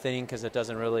word blood thinning because it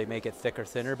doesn't really make it thick or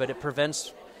thinner, but it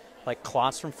prevents like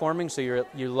clots from forming, so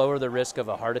you lower the risk of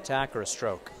a heart attack or a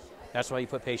stroke. That's why you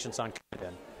put patients on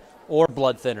Coumadin or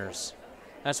blood thinners.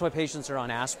 That's why patients are on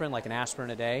aspirin, like an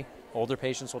aspirin a day. Older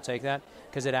patients will take that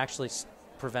because it actually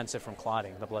prevents it from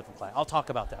clotting, the blood from clotting. I'll talk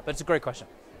about that, but it's a great question.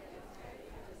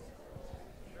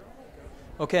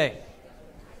 Okay.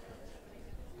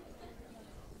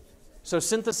 So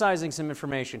synthesizing some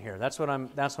information here. That's what I'm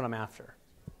after.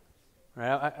 Right?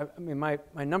 I mean, my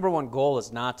number one goal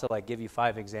is not to like give you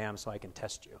 5 exams so I can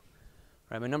test you.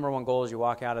 Right? My number one goal is you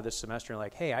walk out of this semester and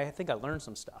like, hey, I think I learned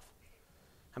some stuff.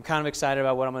 I'm kind of excited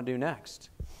about what I'm going to do next,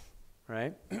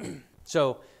 right?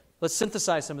 So let's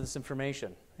synthesize some of this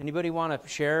information. Anybody want to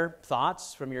share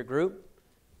thoughts from your group?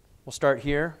 We'll start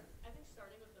here. I think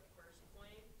starting with the first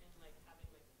point and like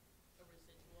having like a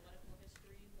residual medical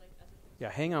history, like as a Yeah,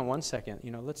 hang on one second.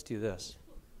 Let's do this.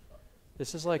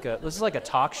 This is like a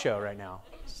talk show right now.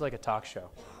 This is like a talk show.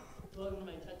 welcome to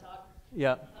my TED Talk.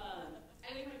 Yeah.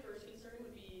 I think my first concern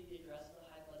would be the address of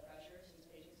the high blood pressure. Since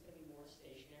patients can be more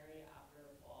stationary after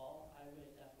a fall, I would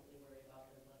definitely worry about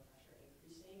their blood pressure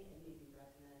increasing and maybe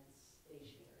recommend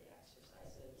stationary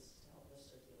exercises to help with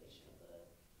circulation of the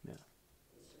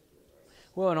circulatory system.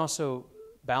 Well, and also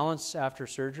balance after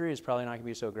surgery is probably not going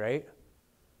to be so great.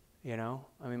 I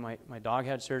mean, my dog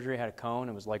had surgery, had a cone,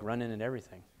 and was like running and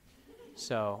everything.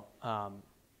 So,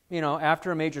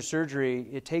 after a major surgery,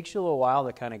 it takes you a little while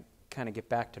to kind of get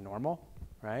back to normal,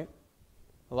 right?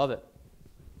 I love it.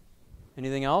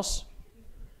 Anything else?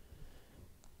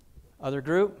 Other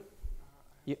group?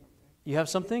 You have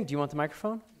something? Do you want the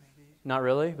microphone? Maybe. Not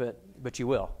really, but you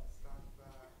will. Stuff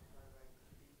like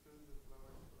eat foods with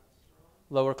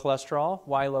lower cholesterol. Lower cholesterol?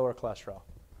 Why lower cholesterol?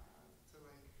 To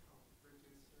help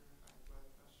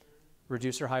Reduce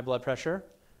reduce your high blood pressure. her high blood pressure.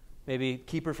 Maybe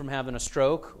keep her from having a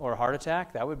stroke or a heart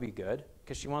attack. That would be good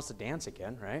because she wants to dance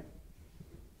again, right?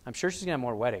 I'm sure she's going to have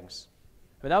more weddings.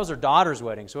 But that was her daughter's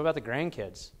wedding, so what about the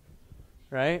grandkids?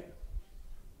 Right?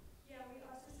 Yeah, we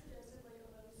also suggested like a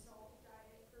low salt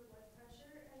diet for blood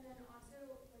pressure, and then also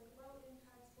like low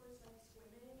impact sports like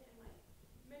swimming and like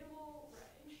minimal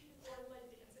running or like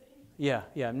dancing.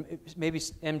 Yeah. Maybe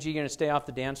MG going to stay off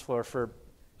the dance floor for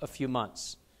a few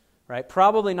months, right?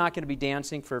 Probably not going to be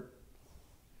dancing for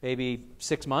maybe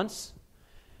 6 months.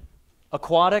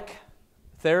 Aquatic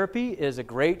therapy is a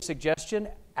great suggestion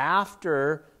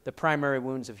after the primary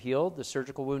wounds have healed, the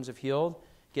surgical wounds have healed.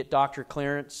 Get doctor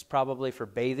clearance probably for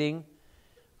bathing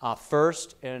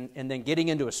first, and then getting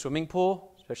into a swimming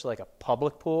pool, especially like a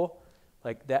public pool,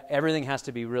 like that. Everything has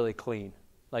to be really clean.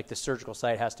 Like the surgical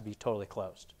site has to be totally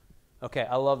closed. Okay,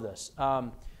 I love this.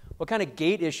 What kind of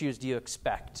gait issues do you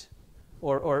expect?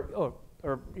 Or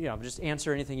just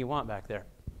answer anything you want back there.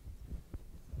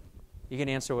 You can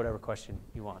answer whatever question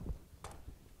you want.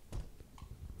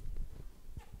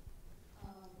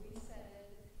 We said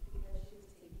because she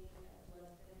was taking a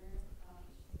blood thinner, she's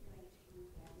taking like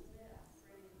 2 grams of it,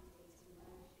 aspirin, and if you take too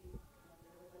much, she comes out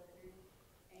of blood thinner,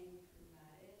 and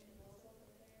Coumadin is also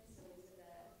blood thinner. So we said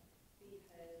that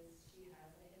because she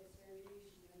has a hip surgery,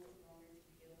 she's going to take longer to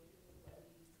heal because the blood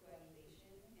needs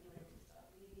coagulation in order to stop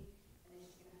bleeding, and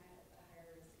then she's going to have a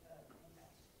higher risk of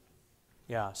infections.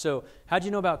 Yeah, so how'd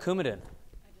you know about Coumadin?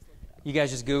 You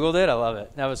guys just Googled it? I love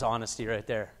it. That was honesty right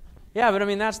there. Yeah, but I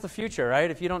mean, that's the future, right?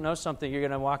 If you don't know something, you're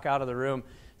going to walk out of the room,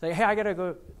 say, hey, I got to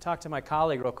go talk to my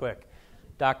colleague real quick,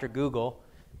 Dr. Google,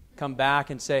 come back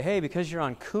and say, hey, because you're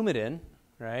on Coumadin,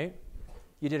 right,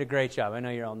 you did a great job. I know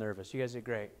you're all nervous. You guys did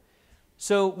great.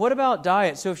 So what about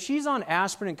diet? So if she's on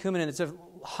aspirin and Coumadin, it's a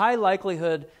high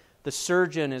likelihood the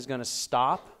surgeon is going to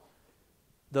stop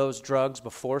those drugs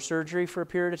before surgery for a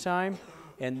period of time,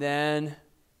 and then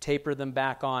taper them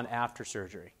back on after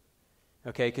surgery.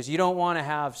 Okay, because you don't want to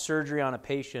have surgery on a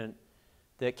patient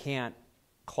that can't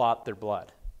clot their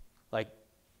blood. Like,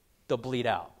 they'll bleed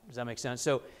out. Does that make sense?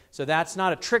 So that's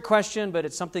not a trick question, but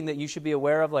it's something that you should be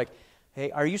aware of. Like, hey,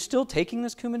 are you still taking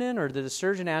this Coumadin, or did the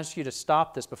surgeon ask you to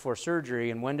stop this before surgery,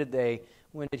 and when did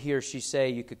he or she say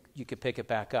you could pick it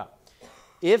back up?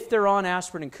 If they're on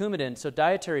aspirin and Coumadin, so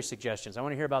dietary suggestions, I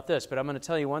want to hear about this, but I'm going to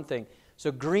tell you one thing.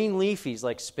 So green leafies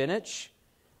like spinach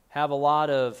have a lot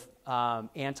of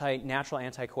natural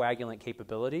anticoagulant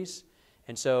capabilities.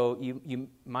 And so you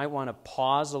might want to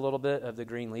pause a little bit of the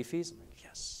green leafies.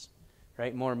 Yes.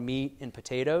 Right? More meat and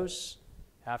potatoes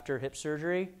after hip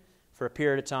surgery for a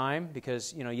period of time,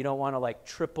 because you don't want to like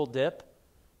triple dip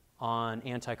on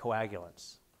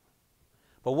anticoagulants.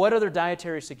 But what other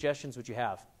dietary suggestions would you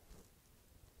have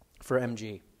for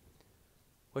MG?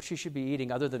 What she should be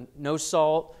eating other than no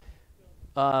salt,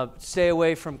 stay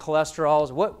away from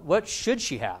cholesterols? What should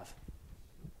she have?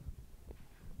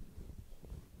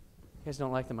 You guys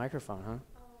don't like the microphone,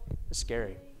 huh? It's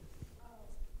scary.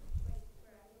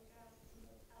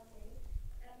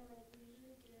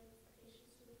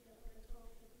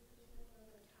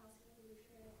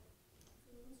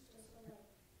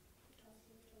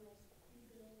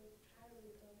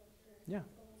 Yeah.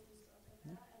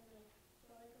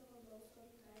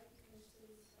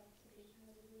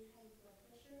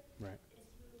 Right.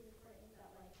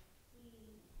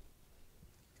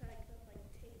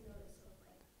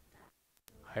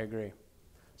 I agree.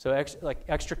 So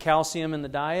extra calcium in the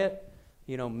diet,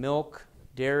 milk,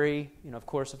 dairy, of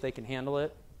course, if they can handle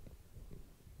it.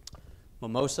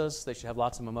 Mimosas, they should have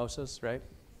lots of mimosas, right?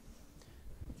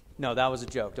 No, that was a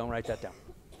joke. Don't write that down.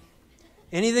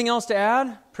 Anything else to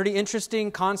add? Pretty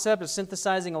interesting concept of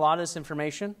synthesizing a lot of this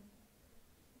information.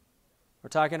 We're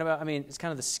talking about, it's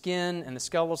kind of the skin and the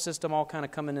skeletal system all kind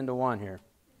of coming into one here.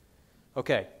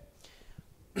 Okay.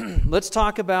 Let's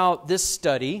talk about this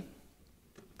study,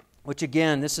 which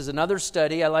again, this is another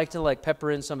study. I like to pepper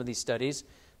in some of these studies.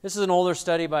 This is an older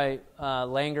study by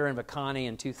Langer and Vacani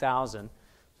in 2000. It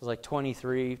was like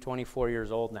 23, 24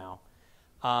 years old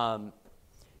now.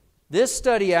 This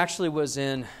study actually was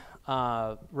in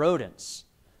rodents.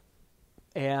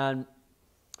 And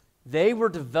they were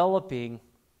developing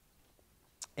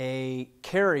a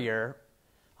carrier,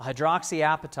 a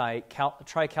hydroxyapatite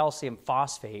tricalcium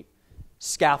phosphate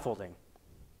scaffolding.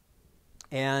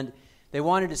 And they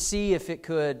wanted to see if it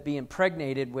could be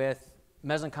impregnated with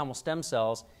mesenchymal stem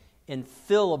cells and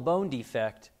fill a bone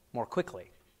defect more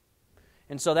quickly.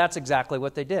 And so that's exactly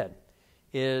what they did,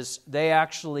 is they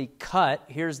actually cut,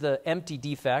 here's the empty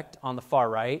defect on the far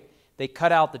right, they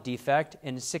cut out the defect,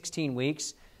 and in 16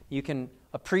 weeks you can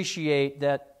appreciate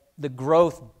that the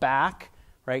growth back,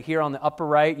 right here on the upper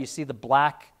right, you see the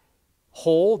black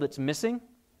hole that's missing,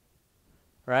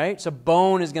 right? So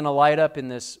bone is going to light up in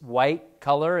this white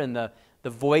color, and the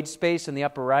void space in the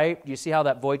upper right, do you see how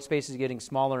that void space is getting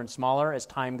smaller and smaller as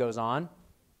time goes on?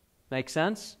 Make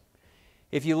sense?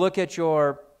 If you look at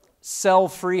your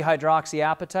cell-free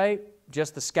hydroxyapatite,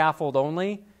 just the scaffold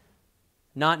only,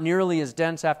 not nearly as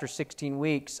dense after 16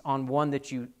 weeks on one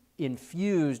that you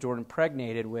infused or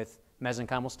impregnated with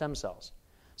mesenchymal stem cells.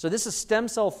 So this is stem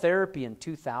cell therapy in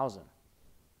 2000.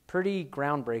 Pretty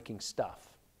groundbreaking stuff.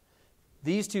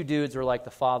 These two dudes were like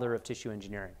the father of tissue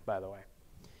engineering, by the way.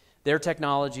 Their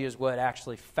technology is what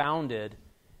actually founded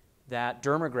that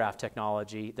dermagraft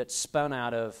technology that spun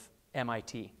out of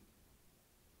MIT.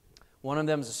 One of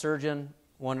them is a surgeon,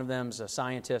 one of them is a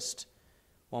scientist,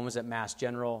 one was at Mass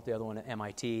General, the other one at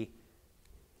MIT.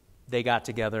 They got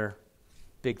together,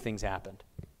 big things happened.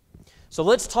 So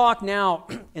let's talk now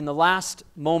in the last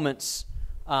moments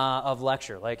of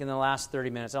lecture, like in the last 30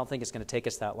 minutes. I don't think it's going to take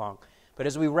us that long. But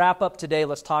as we wrap up today,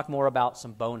 let's talk more about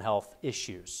some bone health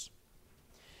issues.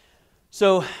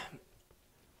 So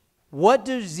what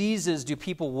diseases do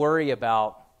people worry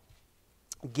about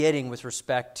getting with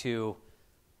respect to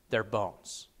their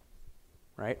bones?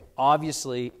 Right?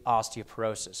 Obviously,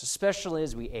 osteoporosis, especially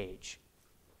as we age.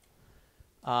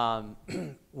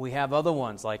 We have other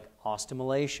ones like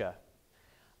osteomalacia.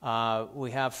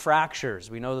 We have fractures.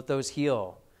 We know that those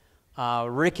heal.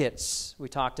 Rickets, we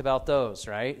talked about those,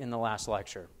 right, in the last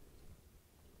lecture.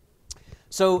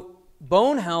 So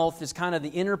bone health is kind of the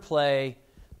interplay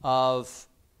of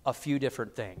a few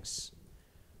different things.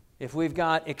 If we've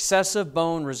got excessive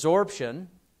bone resorption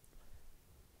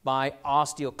by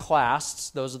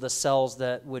osteoclasts, those are the cells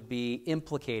that would be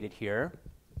implicated here,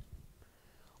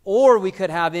 or we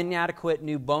could have inadequate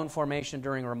new bone formation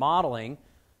during remodeling.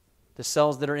 The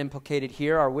cells that are implicated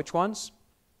here are which ones?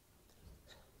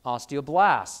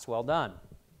 Osteoblasts. Well done.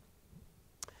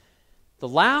 The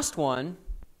last one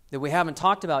that we haven't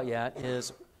talked about yet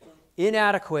is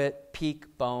inadequate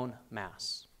peak bone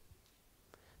mass.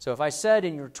 So if I said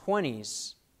in your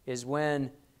 20s is when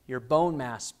your bone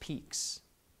mass peaks,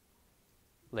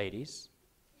 ladies,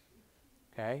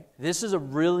 okay, this is a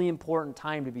really important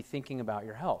time to be thinking about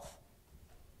your health.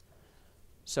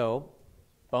 So,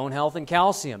 bone health and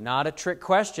calcium, not a trick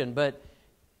question, but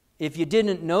if you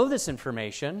didn't know this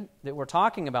information that we're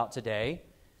talking about today,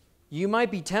 you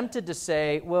might be tempted to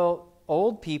say, well,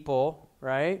 old people,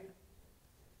 right?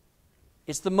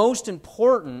 It's the most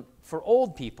important for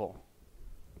old people,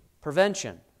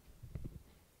 prevention.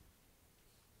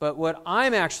 But what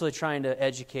I'm actually trying to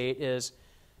educate is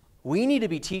we need to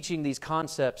be teaching these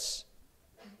concepts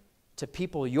to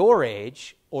people your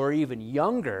age or even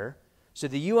younger so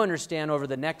that you understand over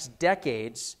the next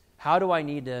decades, how do I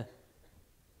need to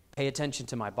pay attention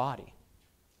to my body?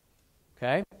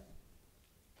 Okay?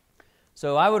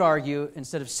 So I would argue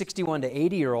instead of 61 to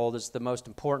 80-year-old is the most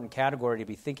important category to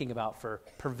be thinking about for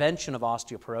prevention of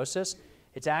osteoporosis,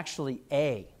 it's actually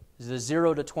A, the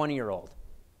 0 to 20-year-old.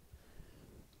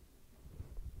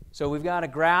 So we've got a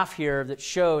graph here that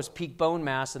shows peak bone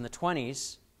mass in the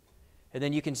 20s, and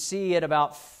then you can see at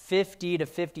about 50 to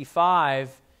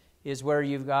 55 is where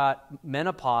you've got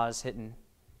menopause hitting,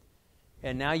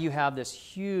 and now you have this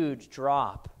huge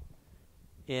drop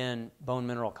in bone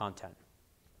mineral content.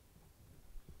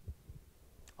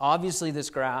 Obviously,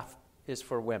 this graph is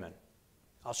for women.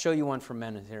 I'll show you one for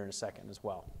men here in a second as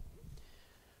well.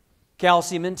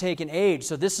 Calcium intake and age.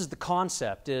 So this is the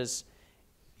concept, is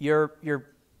your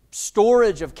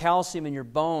storage of calcium in your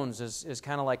bones is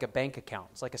kind of like a bank account.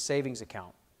 It's like a savings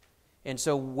account. And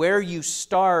so where you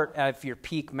start at your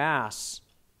peak mass,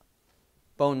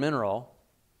 bone mineral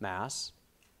mass,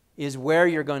 is where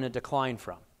you're going to decline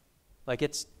from. Like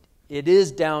it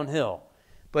is downhill.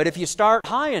 But if you start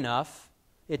high enough,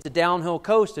 it's a downhill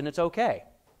coast and it's okay.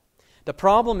 The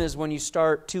problem is when you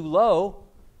start too low,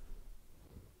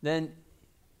 then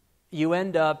you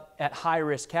end up at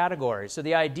high-risk categories. So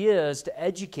the idea is to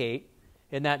educate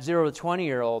in that 0 to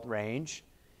 20-year-old range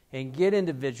and get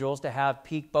individuals to have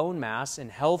peak bone mass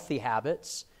and healthy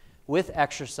habits with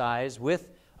exercise,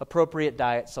 with appropriate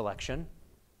diet selection.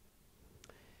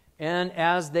 And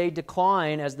as they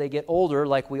decline, as they get older,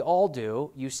 like we all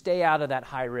do, you stay out of that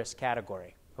high-risk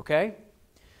category, okay?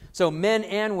 So men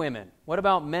and women. What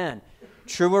about men?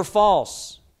 True or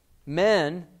false?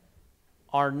 Men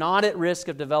are not at risk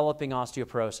of developing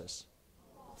osteoporosis.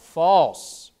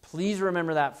 False. Please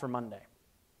remember that for Monday.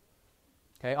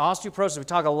 Okay, osteoporosis, we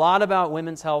talk a lot about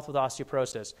women's health with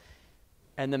osteoporosis,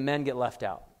 and the men get left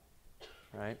out,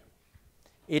 right?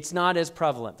 It's not as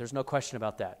prevalent, there's no question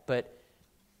about that. But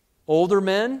older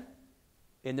men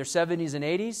in their 70s and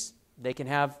 80s, they can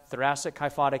have thoracic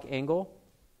kyphotic angle,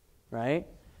 right?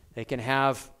 They can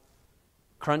have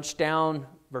crunched down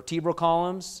vertebral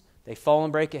columns. They fall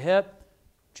and break a hip,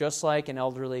 just like an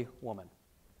elderly woman.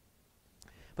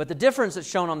 But the difference that's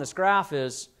shown on this graph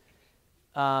is,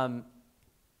 the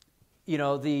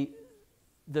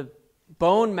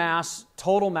bone mass,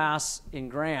 total mass in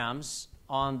grams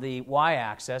on the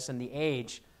y-axis and the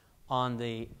age on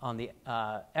the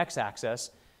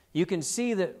x-axis. You can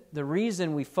see that the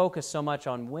reason we focus so much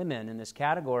on women in this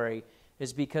category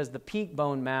is because the peak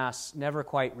bone mass never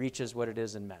quite reaches what it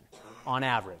is in men, on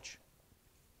average.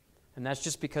 And that's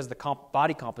just because the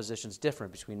body composition is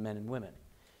different between men and women.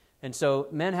 And so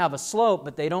men have a slope,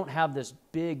 but they don't have this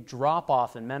big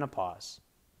drop-off in menopause.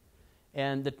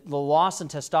 And the loss in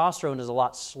testosterone is a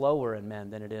lot slower in men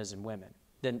than it is in women,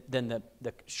 than the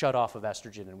shut-off of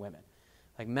estrogen in women.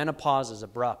 Like menopause is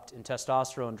abrupt, and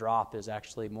testosterone drop is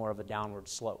actually more of a downward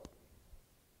slope.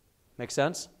 Make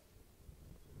sense?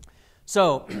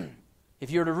 So,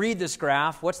 if you were to read this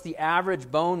graph, what's the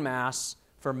average bone mass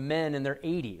for men in their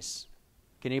 80s?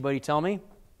 Can anybody tell me?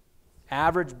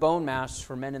 Average bone mass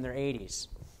for men in their 80s.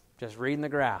 Just reading the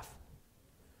graph.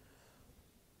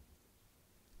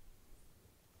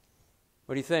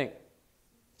 What do you think?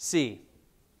 C.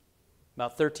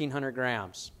 About 1,300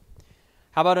 grams.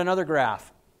 How about another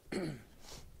graph?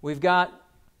 We've got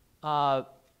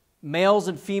males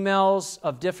and females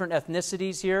of different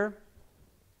ethnicities here.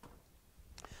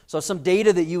 So some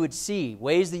data that you would see,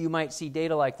 ways that you might see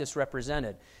data like this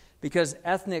represented, because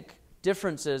ethnic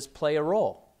differences play a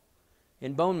role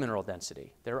in bone mineral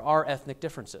density. There are ethnic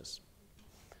differences.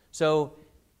 So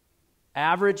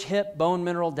average hip bone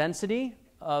mineral density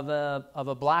of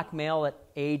a black male at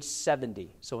age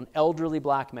 70, so an elderly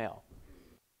black male.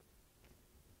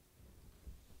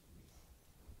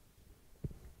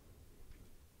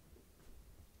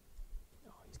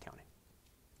 Oh, he's counting.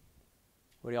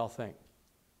 What do y'all think?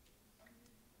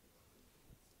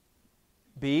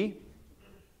 B,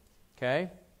 okay,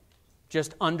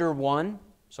 just under 1,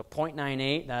 so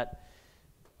 0.98. That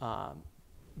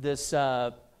this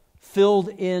filled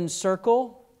in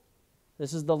circle,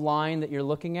 this is the line that you're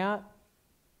looking at,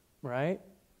 right?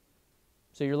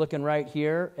 So you're looking right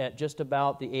here at just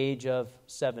about the age of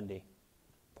 70,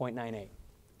 0.98.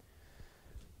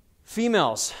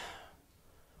 Females,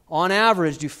 on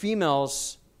average, do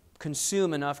females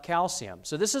consume enough calcium?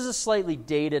 So this is a slightly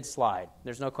dated slide.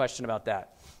 There's no question about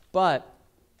that. But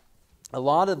a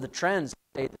lot of the trends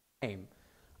stay the same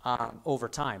over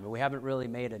time, and we haven't really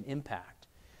made an impact.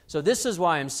 So this is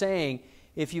why I'm saying,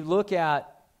 if you look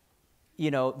at,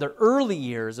 the early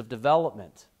years of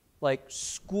development, like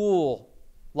school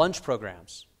lunch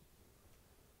programs,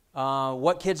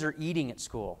 what kids are eating at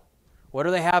school, what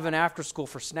are they having after school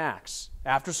for snacks,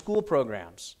 after school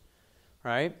programs,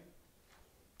 right?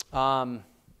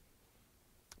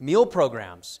 Meal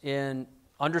programs in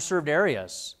underserved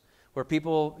areas where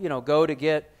people, go to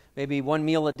get maybe one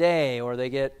meal a day, or they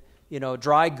get,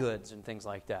 dry goods and things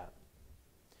like that.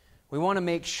 We want to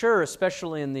make sure,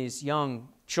 especially in these young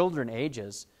children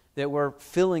ages, that we're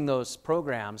filling those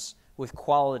programs with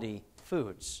quality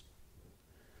foods.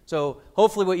 So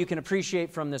hopefully what you can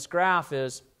appreciate from this graph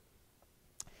is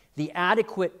the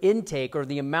adequate intake, or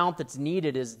the amount that's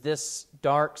needed, is this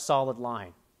dark solid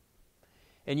line.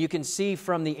 And you can see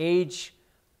from the age,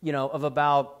 of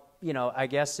about, I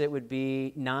guess it would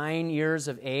be 9 years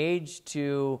of age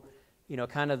to,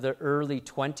 kind of the early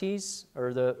 20s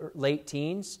or the late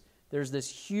teens, there's this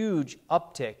huge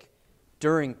uptick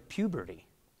during puberty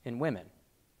in women.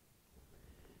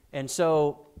 And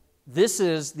so this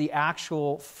is the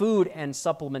actual food and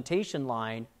supplementation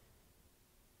line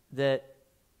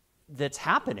that's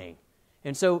happening.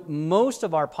 And so most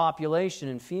of our population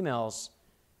in females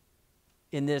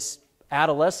in this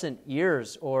adolescent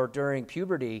years or during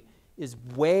puberty is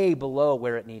way below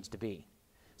where it needs to be.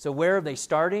 So where are they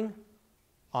starting?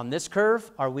 On this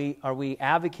curve? Are we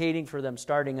advocating for them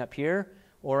starting up here?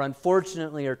 Or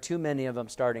unfortunately, are too many of them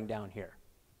starting down here?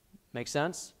 Make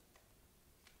sense?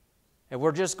 And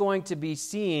we're just going to be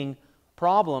seeing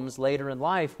problems later in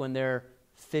life when they're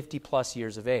 50 plus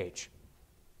years of age.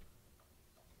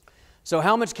 So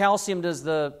how much calcium does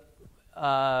the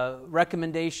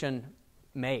recommendation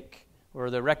make, or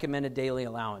the recommended daily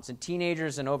allowance? In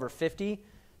teenagers and over 50,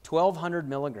 1,200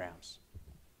 milligrams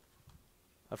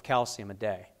of calcium a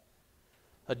day.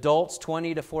 Adults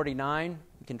 20 to 49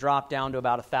 can drop down to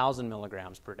about 1,000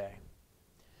 milligrams per day.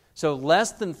 So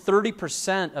less than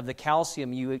 30% of the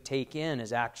calcium you take in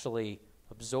is actually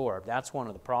absorbed. That's one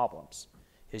of the problems,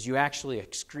 is you actually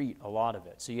excrete a lot of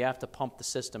it. So you have to pump the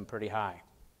system pretty high.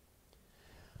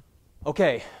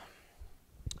 Okay.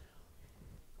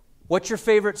 What's your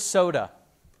favorite soda?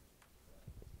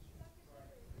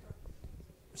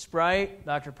 Sprite,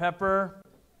 Dr. Pepper,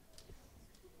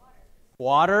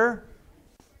 water.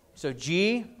 So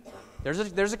G,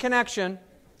 there's a connection.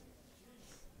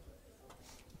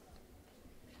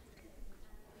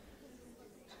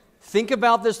 Think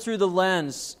about this through the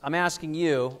lens. I'm asking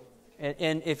you,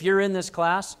 and if you're in this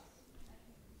class,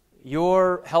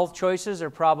 your health choices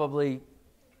are probably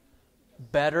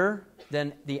better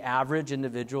than the average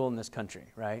individual in this country,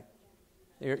 right?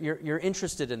 You're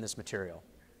interested in this material.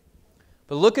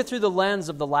 But look at through the lens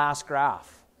of the last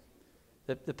graph.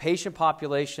 The patient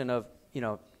population of,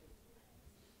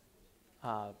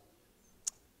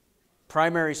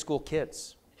 primary school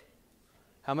kids.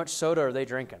 How much soda are they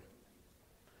drinking?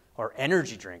 Or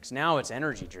energy drinks. Now it's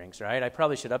energy drinks, right? I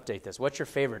probably should update this. What's your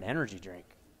favorite energy drink?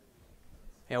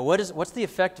 What's the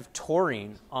effect of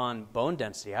taurine on bone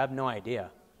density? I have no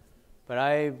idea. But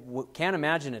I can't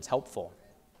imagine it's helpful.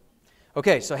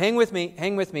 Okay, so hang with me.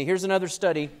 Here's another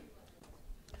study.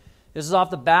 This is off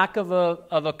the back of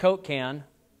a Coke can.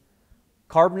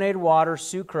 Carbonated water,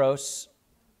 sucrose,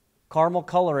 caramel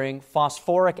coloring,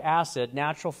 phosphoric acid,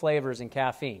 natural flavors, and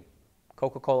caffeine.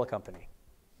 Coca-Cola Company.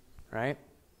 Right?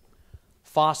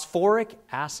 Phosphoric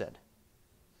acid.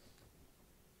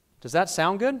 Does that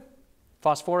sound good?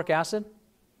 Phosphoric acid?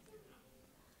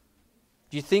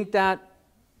 Do you think that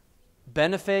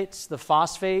benefits the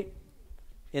phosphate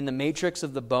in the matrix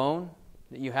of the bone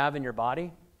that you have in your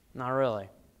body? Not really.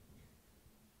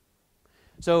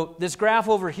 So this graph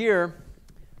over here,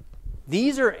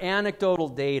 these are anecdotal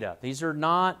data. These are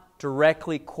not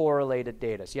directly correlated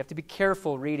data. So you have to be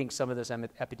careful reading some of this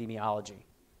epidemiology.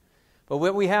 But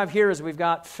what we have here is we've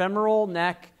got femoral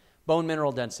neck bone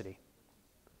mineral density.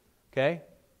 Okay?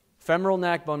 Femoral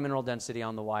neck bone mineral density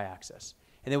on the y-axis.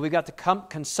 And then we've got the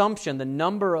consumption, the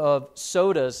number of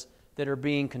sodas that are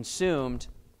being consumed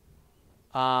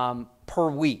per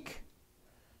week.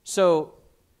 So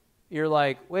you're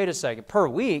like, wait a second, per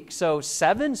week? So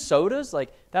 7 sodas? Like,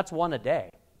 that's 1 a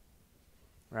day,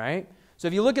 right? So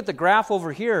if you look at the graph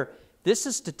over here, this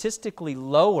is statistically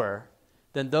lower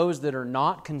than those that are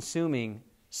not consuming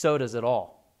sodas at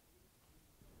all.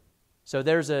 So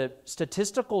there's a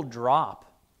statistical drop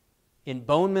in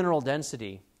bone mineral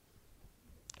density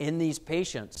in these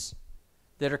patients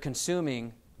that are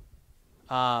consuming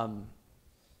a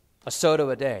soda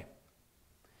a day.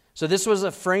 So this was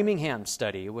a Framingham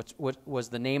study, which was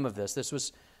the name of this. This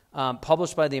was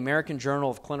published by the American Journal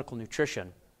of Clinical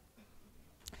Nutrition.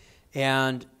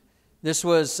 And this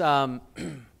was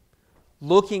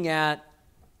looking at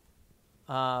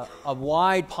a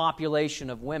wide population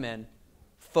of women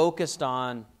focused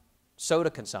on soda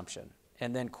consumption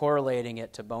and then correlating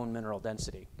it to bone mineral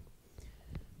density.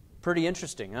 Pretty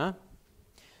interesting, huh?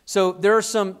 So there are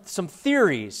some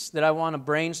theories that I want to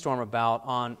brainstorm about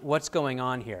on what's going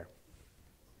on here.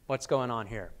 What's going on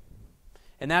here?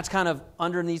 And that's kind of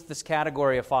underneath this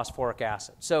category of phosphoric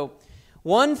acid. So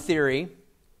one theory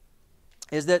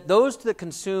is that those that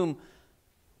consume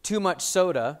too much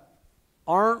soda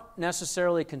aren't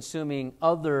necessarily consuming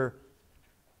other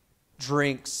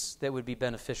drinks that would be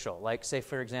beneficial, like, say,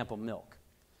 for example, milk.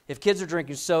 If kids are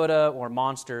drinking soda or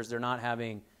Monsters, they're not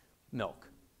having milk,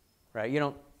 right?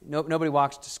 Nobody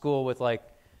walks to school with like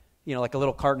a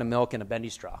little carton of milk and a bendy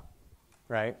straw,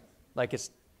 right?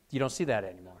 You don't see that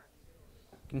anymore.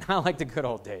 Not like the good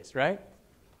old days, right?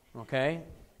 Okay.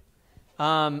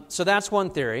 So that's one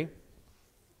theory.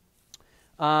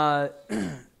 Another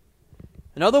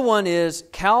one is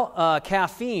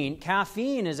caffeine.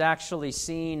 Caffeine is actually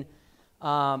seen,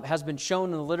 has been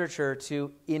shown in the literature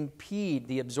to impede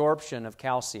the absorption of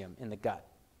calcium in the gut.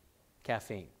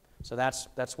 Caffeine. So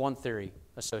that's one theory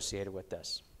associated with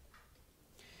this.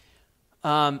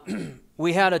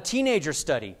 We had a teenager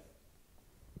study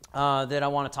that I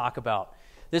want to talk about.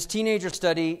 This teenager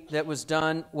study that was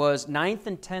done was 9th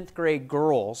and 10th grade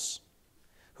girls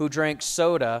who drank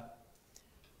soda.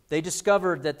 They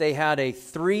discovered that they had a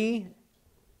threefold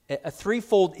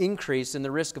increase in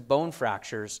the risk of bone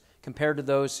fractures compared to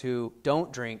those who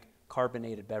don't drink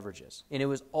carbonated beverages. And it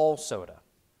was all soda.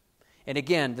 And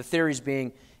again, the theories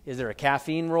being, is there a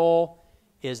caffeine role?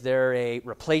 Is there a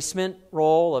replacement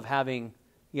role of having,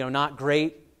 not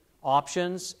great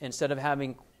options instead of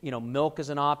having, milk as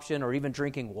an option, or even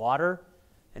drinking water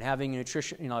and having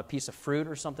nutrition, a piece of fruit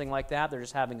or something like that? They're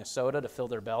just having a soda to fill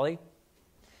their belly.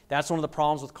 That's one of the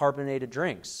problems with carbonated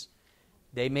drinks.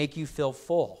 They make you feel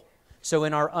full. So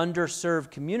in our underserved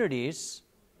communities,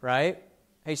 right?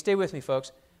 Hey, stay with me,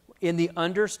 folks. In the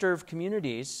underserved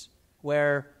communities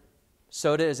where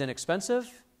soda is inexpensive,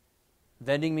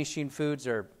 vending machine foods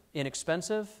are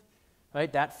inexpensive,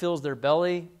 right? That fills their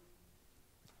belly.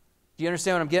 Do you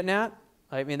understand what I'm getting at?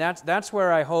 I mean, that's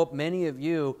where I hope many of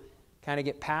you kind of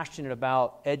get passionate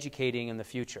about educating in the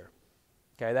future.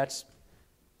 Okay, that's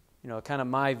kind of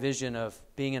my vision of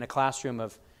being in a classroom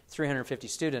of 350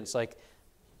 students. Like,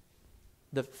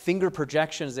 the finger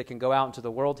projections that can go out into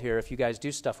the world here, if you guys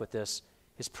do stuff with this,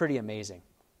 is pretty amazing.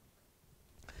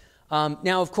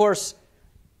 Now, of course,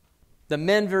 the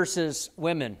men versus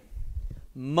women.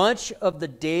 Much of the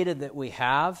data that we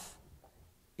have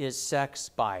is sex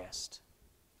biased.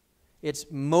 It's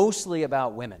mostly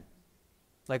about women.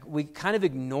 Like, we kind of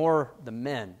ignore the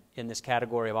men in this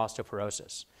category of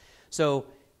osteoporosis. So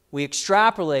we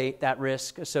extrapolate that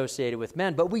risk associated with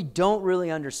men, but we don't really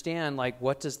understand,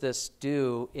 what does this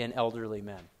do in elderly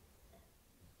men,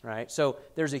 right? So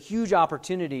there's a huge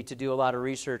opportunity to do a lot of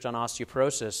research on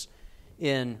osteoporosis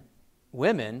in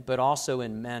women, but also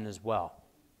in men as well.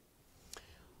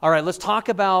 All right, let's talk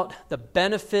about the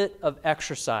benefit of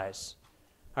exercise.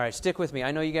 All right, stick with me.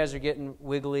 I know you guys are getting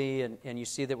wiggly, and you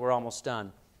see that we're almost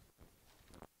done.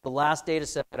 The last data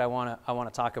set that I want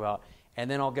to talk about, and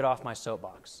then I'll get off my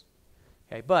soapbox.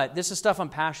 Okay, but this is stuff I'm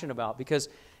passionate about, because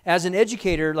as an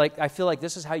educator, I feel like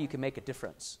this is how you can make a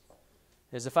difference.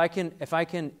 Is if I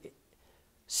can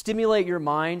stimulate your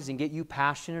minds and get you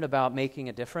passionate about making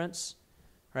a difference,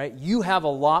 right? You have a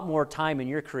lot more time in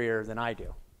your career than I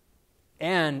do.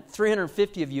 And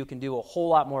 350 of you can do a whole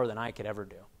lot more than I could ever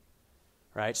do.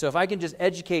 Right? So if I can just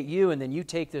educate you and then you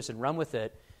take this and run with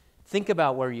it, think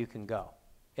about where you can go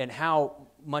and how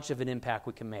much of an impact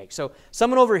we can make. So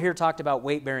someone over here talked about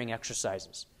weight-bearing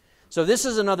exercises. So this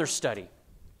is another study.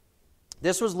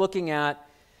 This was looking at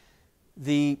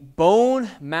the bone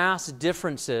mass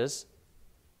differences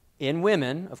in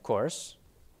women, of course,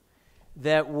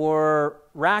 that were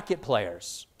racket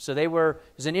players. So it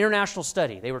was an international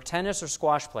study. They were tennis or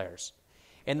squash players.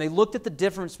 And they looked at the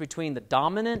difference between the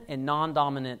dominant and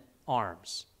non-dominant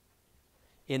arms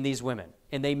in these women.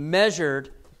 And they measured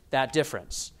that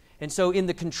difference. And so in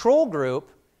the control group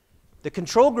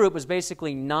was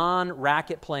basically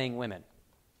non-racket playing women.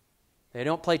 They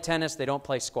don't play tennis, they don't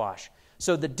play squash.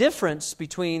 So the difference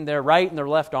between their right and their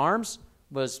left arms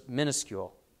was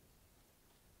minuscule.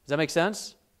 Does that make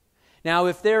sense? Now,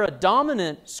 if they're a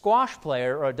dominant squash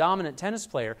player or a dominant tennis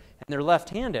player and they're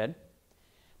left-handed,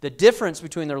 the difference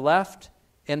between their left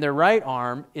and their right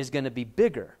arm is going to be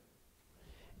bigger.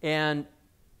 And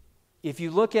if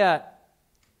you look at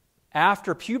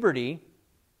after puberty,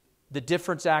 the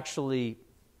difference actually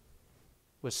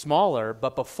was smaller,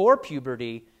 but before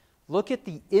puberty, look at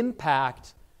the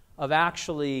impact of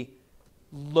actually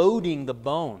loading the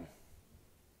bone.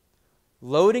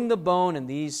 Loading the bone in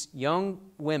these young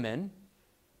women,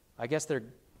 I guess they're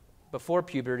before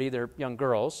puberty, they're young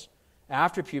girls.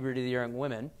 After puberty, they're young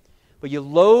women. But you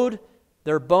load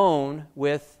their bone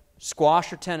with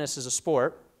squash or tennis as a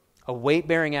sport, a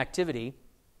weight-bearing activity,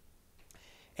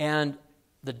 and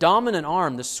the dominant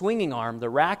arm, the swinging arm, the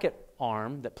racket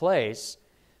arm that plays,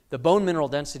 the bone mineral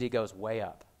density goes way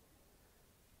up.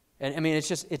 And I mean,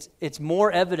 it's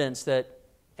more evidence that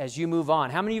as you move on,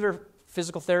 how many of you are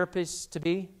physical therapists to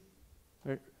be?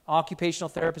 Or occupational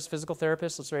therapists, physical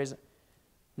therapists? Let's raise it.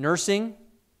 Nursing?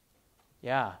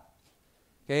 Yeah.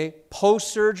 Okay.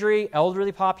 Post-surgery,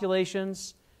 elderly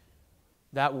populations,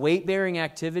 that weight-bearing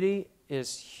activity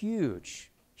is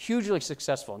huge, hugely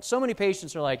successful. And so many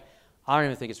patients are like, I don't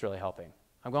even think it's really helping.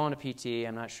 I'm going to PT,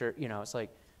 I'm not sure. You know, it's like,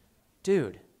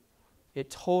 dude,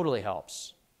 it totally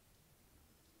helps.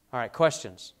 All right,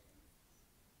 questions?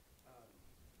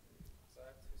 So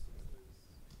I have 2 sisters,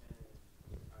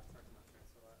 and I've talked to my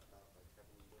parents a lot about like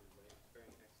having more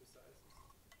weight-bearing exercises,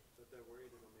 but they're worried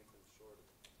it'll make them shorter.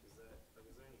 Is there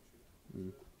any truth to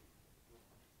that?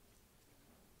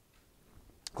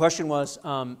 Question was,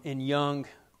 in young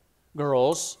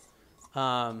girls,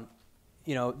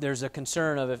 you know, there's a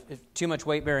concern of if too much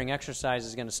weight-bearing exercise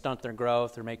is going to stunt their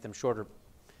growth or make them shorter.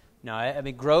 No, I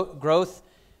mean, growth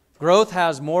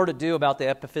has more to do about the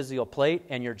epiphyseal plate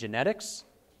and your genetics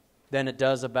than it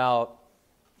does about,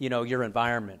 you know, your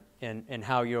environment and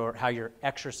how you're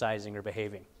exercising or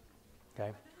behaving.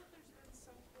 Okay.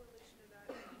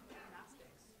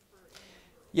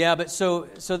 Yeah, but so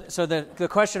the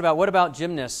question about what about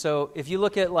gymnasts? So if you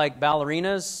look at like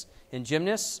ballerinas and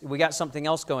gymnasts, we got something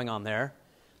else going on there.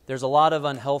 There's a lot of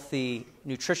unhealthy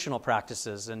nutritional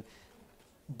practices, and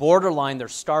borderline they're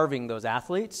starving those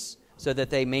athletes so that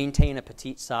they maintain a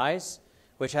petite size,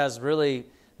 which has really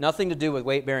nothing to do with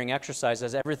weight-bearing exercise. It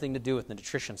has everything to do with the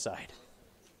nutrition side,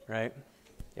 right?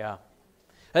 Yeah.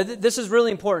 This is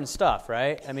really important stuff,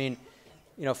 right? I mean,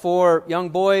 you know, for young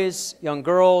boys, young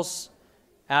girls,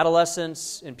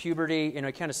 adolescents, and puberty, you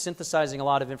know, kind of synthesizing a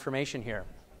lot of information here.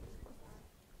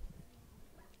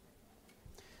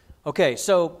 Okay,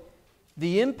 so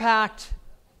the impact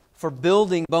for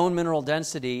building bone mineral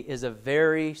density is a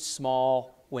very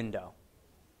small window.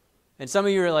 And some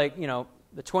of you are like, you know,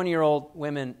 the 20-year-old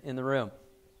women in the room.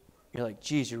 You're like,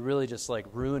 geez, you really just like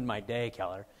ruined my day,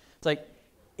 Keller. It's like,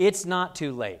 it's not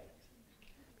too late.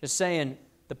 Just saying,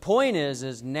 the point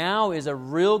is now is a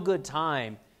real good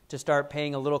time to start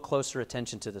paying a little closer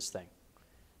attention to this thing.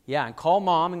 Yeah, and call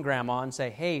mom and grandma and say,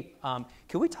 hey,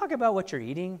 can we talk about what you're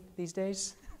eating these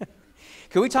days?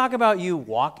 Can we talk about you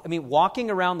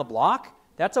walking around the block?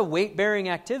 That's a weight-bearing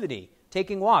activity,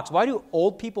 taking walks. Why do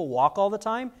old people walk all the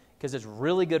time? Because it's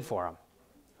really good for them.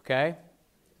 Okay?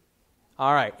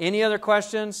 All right. Any other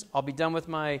questions? I'll be done with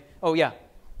my... Oh, yeah.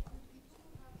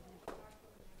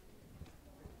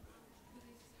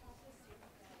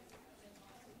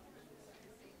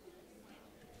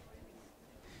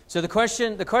 So the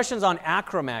question's on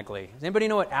acromegaly. Does anybody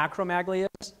know what acromegaly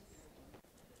is?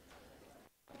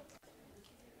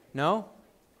 No?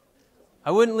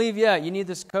 I wouldn't leave yet. You need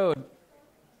this code.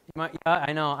 Yeah,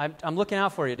 I know. I'm looking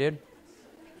out for you, dude.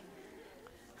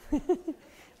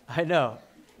 I know.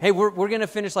 Hey, we're going to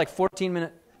finish like 10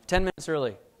 minutes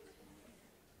early.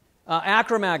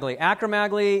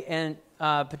 Acromegaly and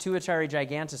pituitary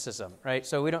giganticism, right?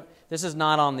 So this is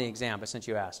not on the exam, but since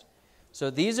you asked. So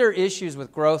these are issues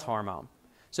with growth hormone.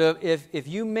 So if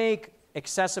you make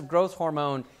excessive growth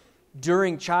hormone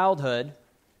during childhood,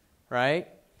 right,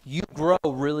 you grow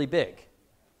really big.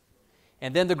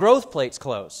 And then the growth plates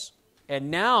close.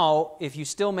 And now, if you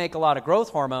still make a lot of growth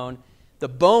hormone, the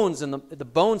bones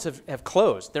have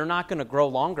closed. They're not going to grow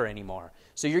longer anymore.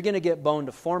 So you're going to get bone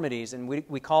deformities, and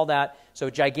we call that, so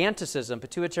giganticism,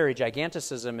 pituitary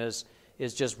giganticism is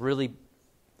just really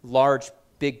large,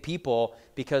 big people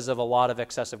because of a lot of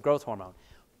excessive growth hormone.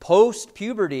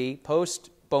 Post-puberty,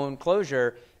 post-bone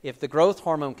closure, if the growth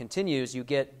hormone continues, you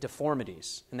get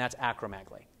deformities, and that's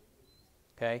acromegaly.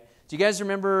 Okay? Do you guys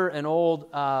remember an old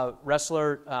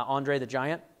wrestler, Andre the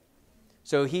Giant?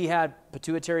 So he had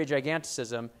pituitary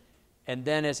giganticism, and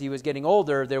then as he was getting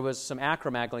older, there was some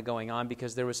acromegaly going on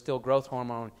because there was still growth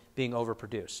hormone being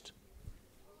overproduced.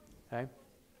 Okay?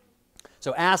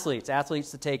 So athletes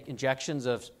that take injections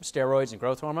of steroids and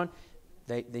growth hormone,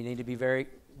 they need to be very,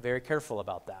 very careful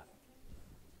about that.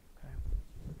 Okay.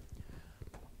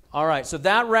 All right, so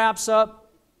that wraps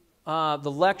up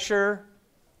the lecture.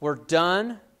 We're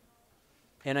done.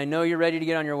 And I know you're ready to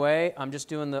get on your way. I'm just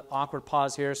doing the awkward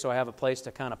pause here so I have a place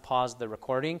to kind of pause the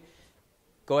recording.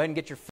 Go ahead and get your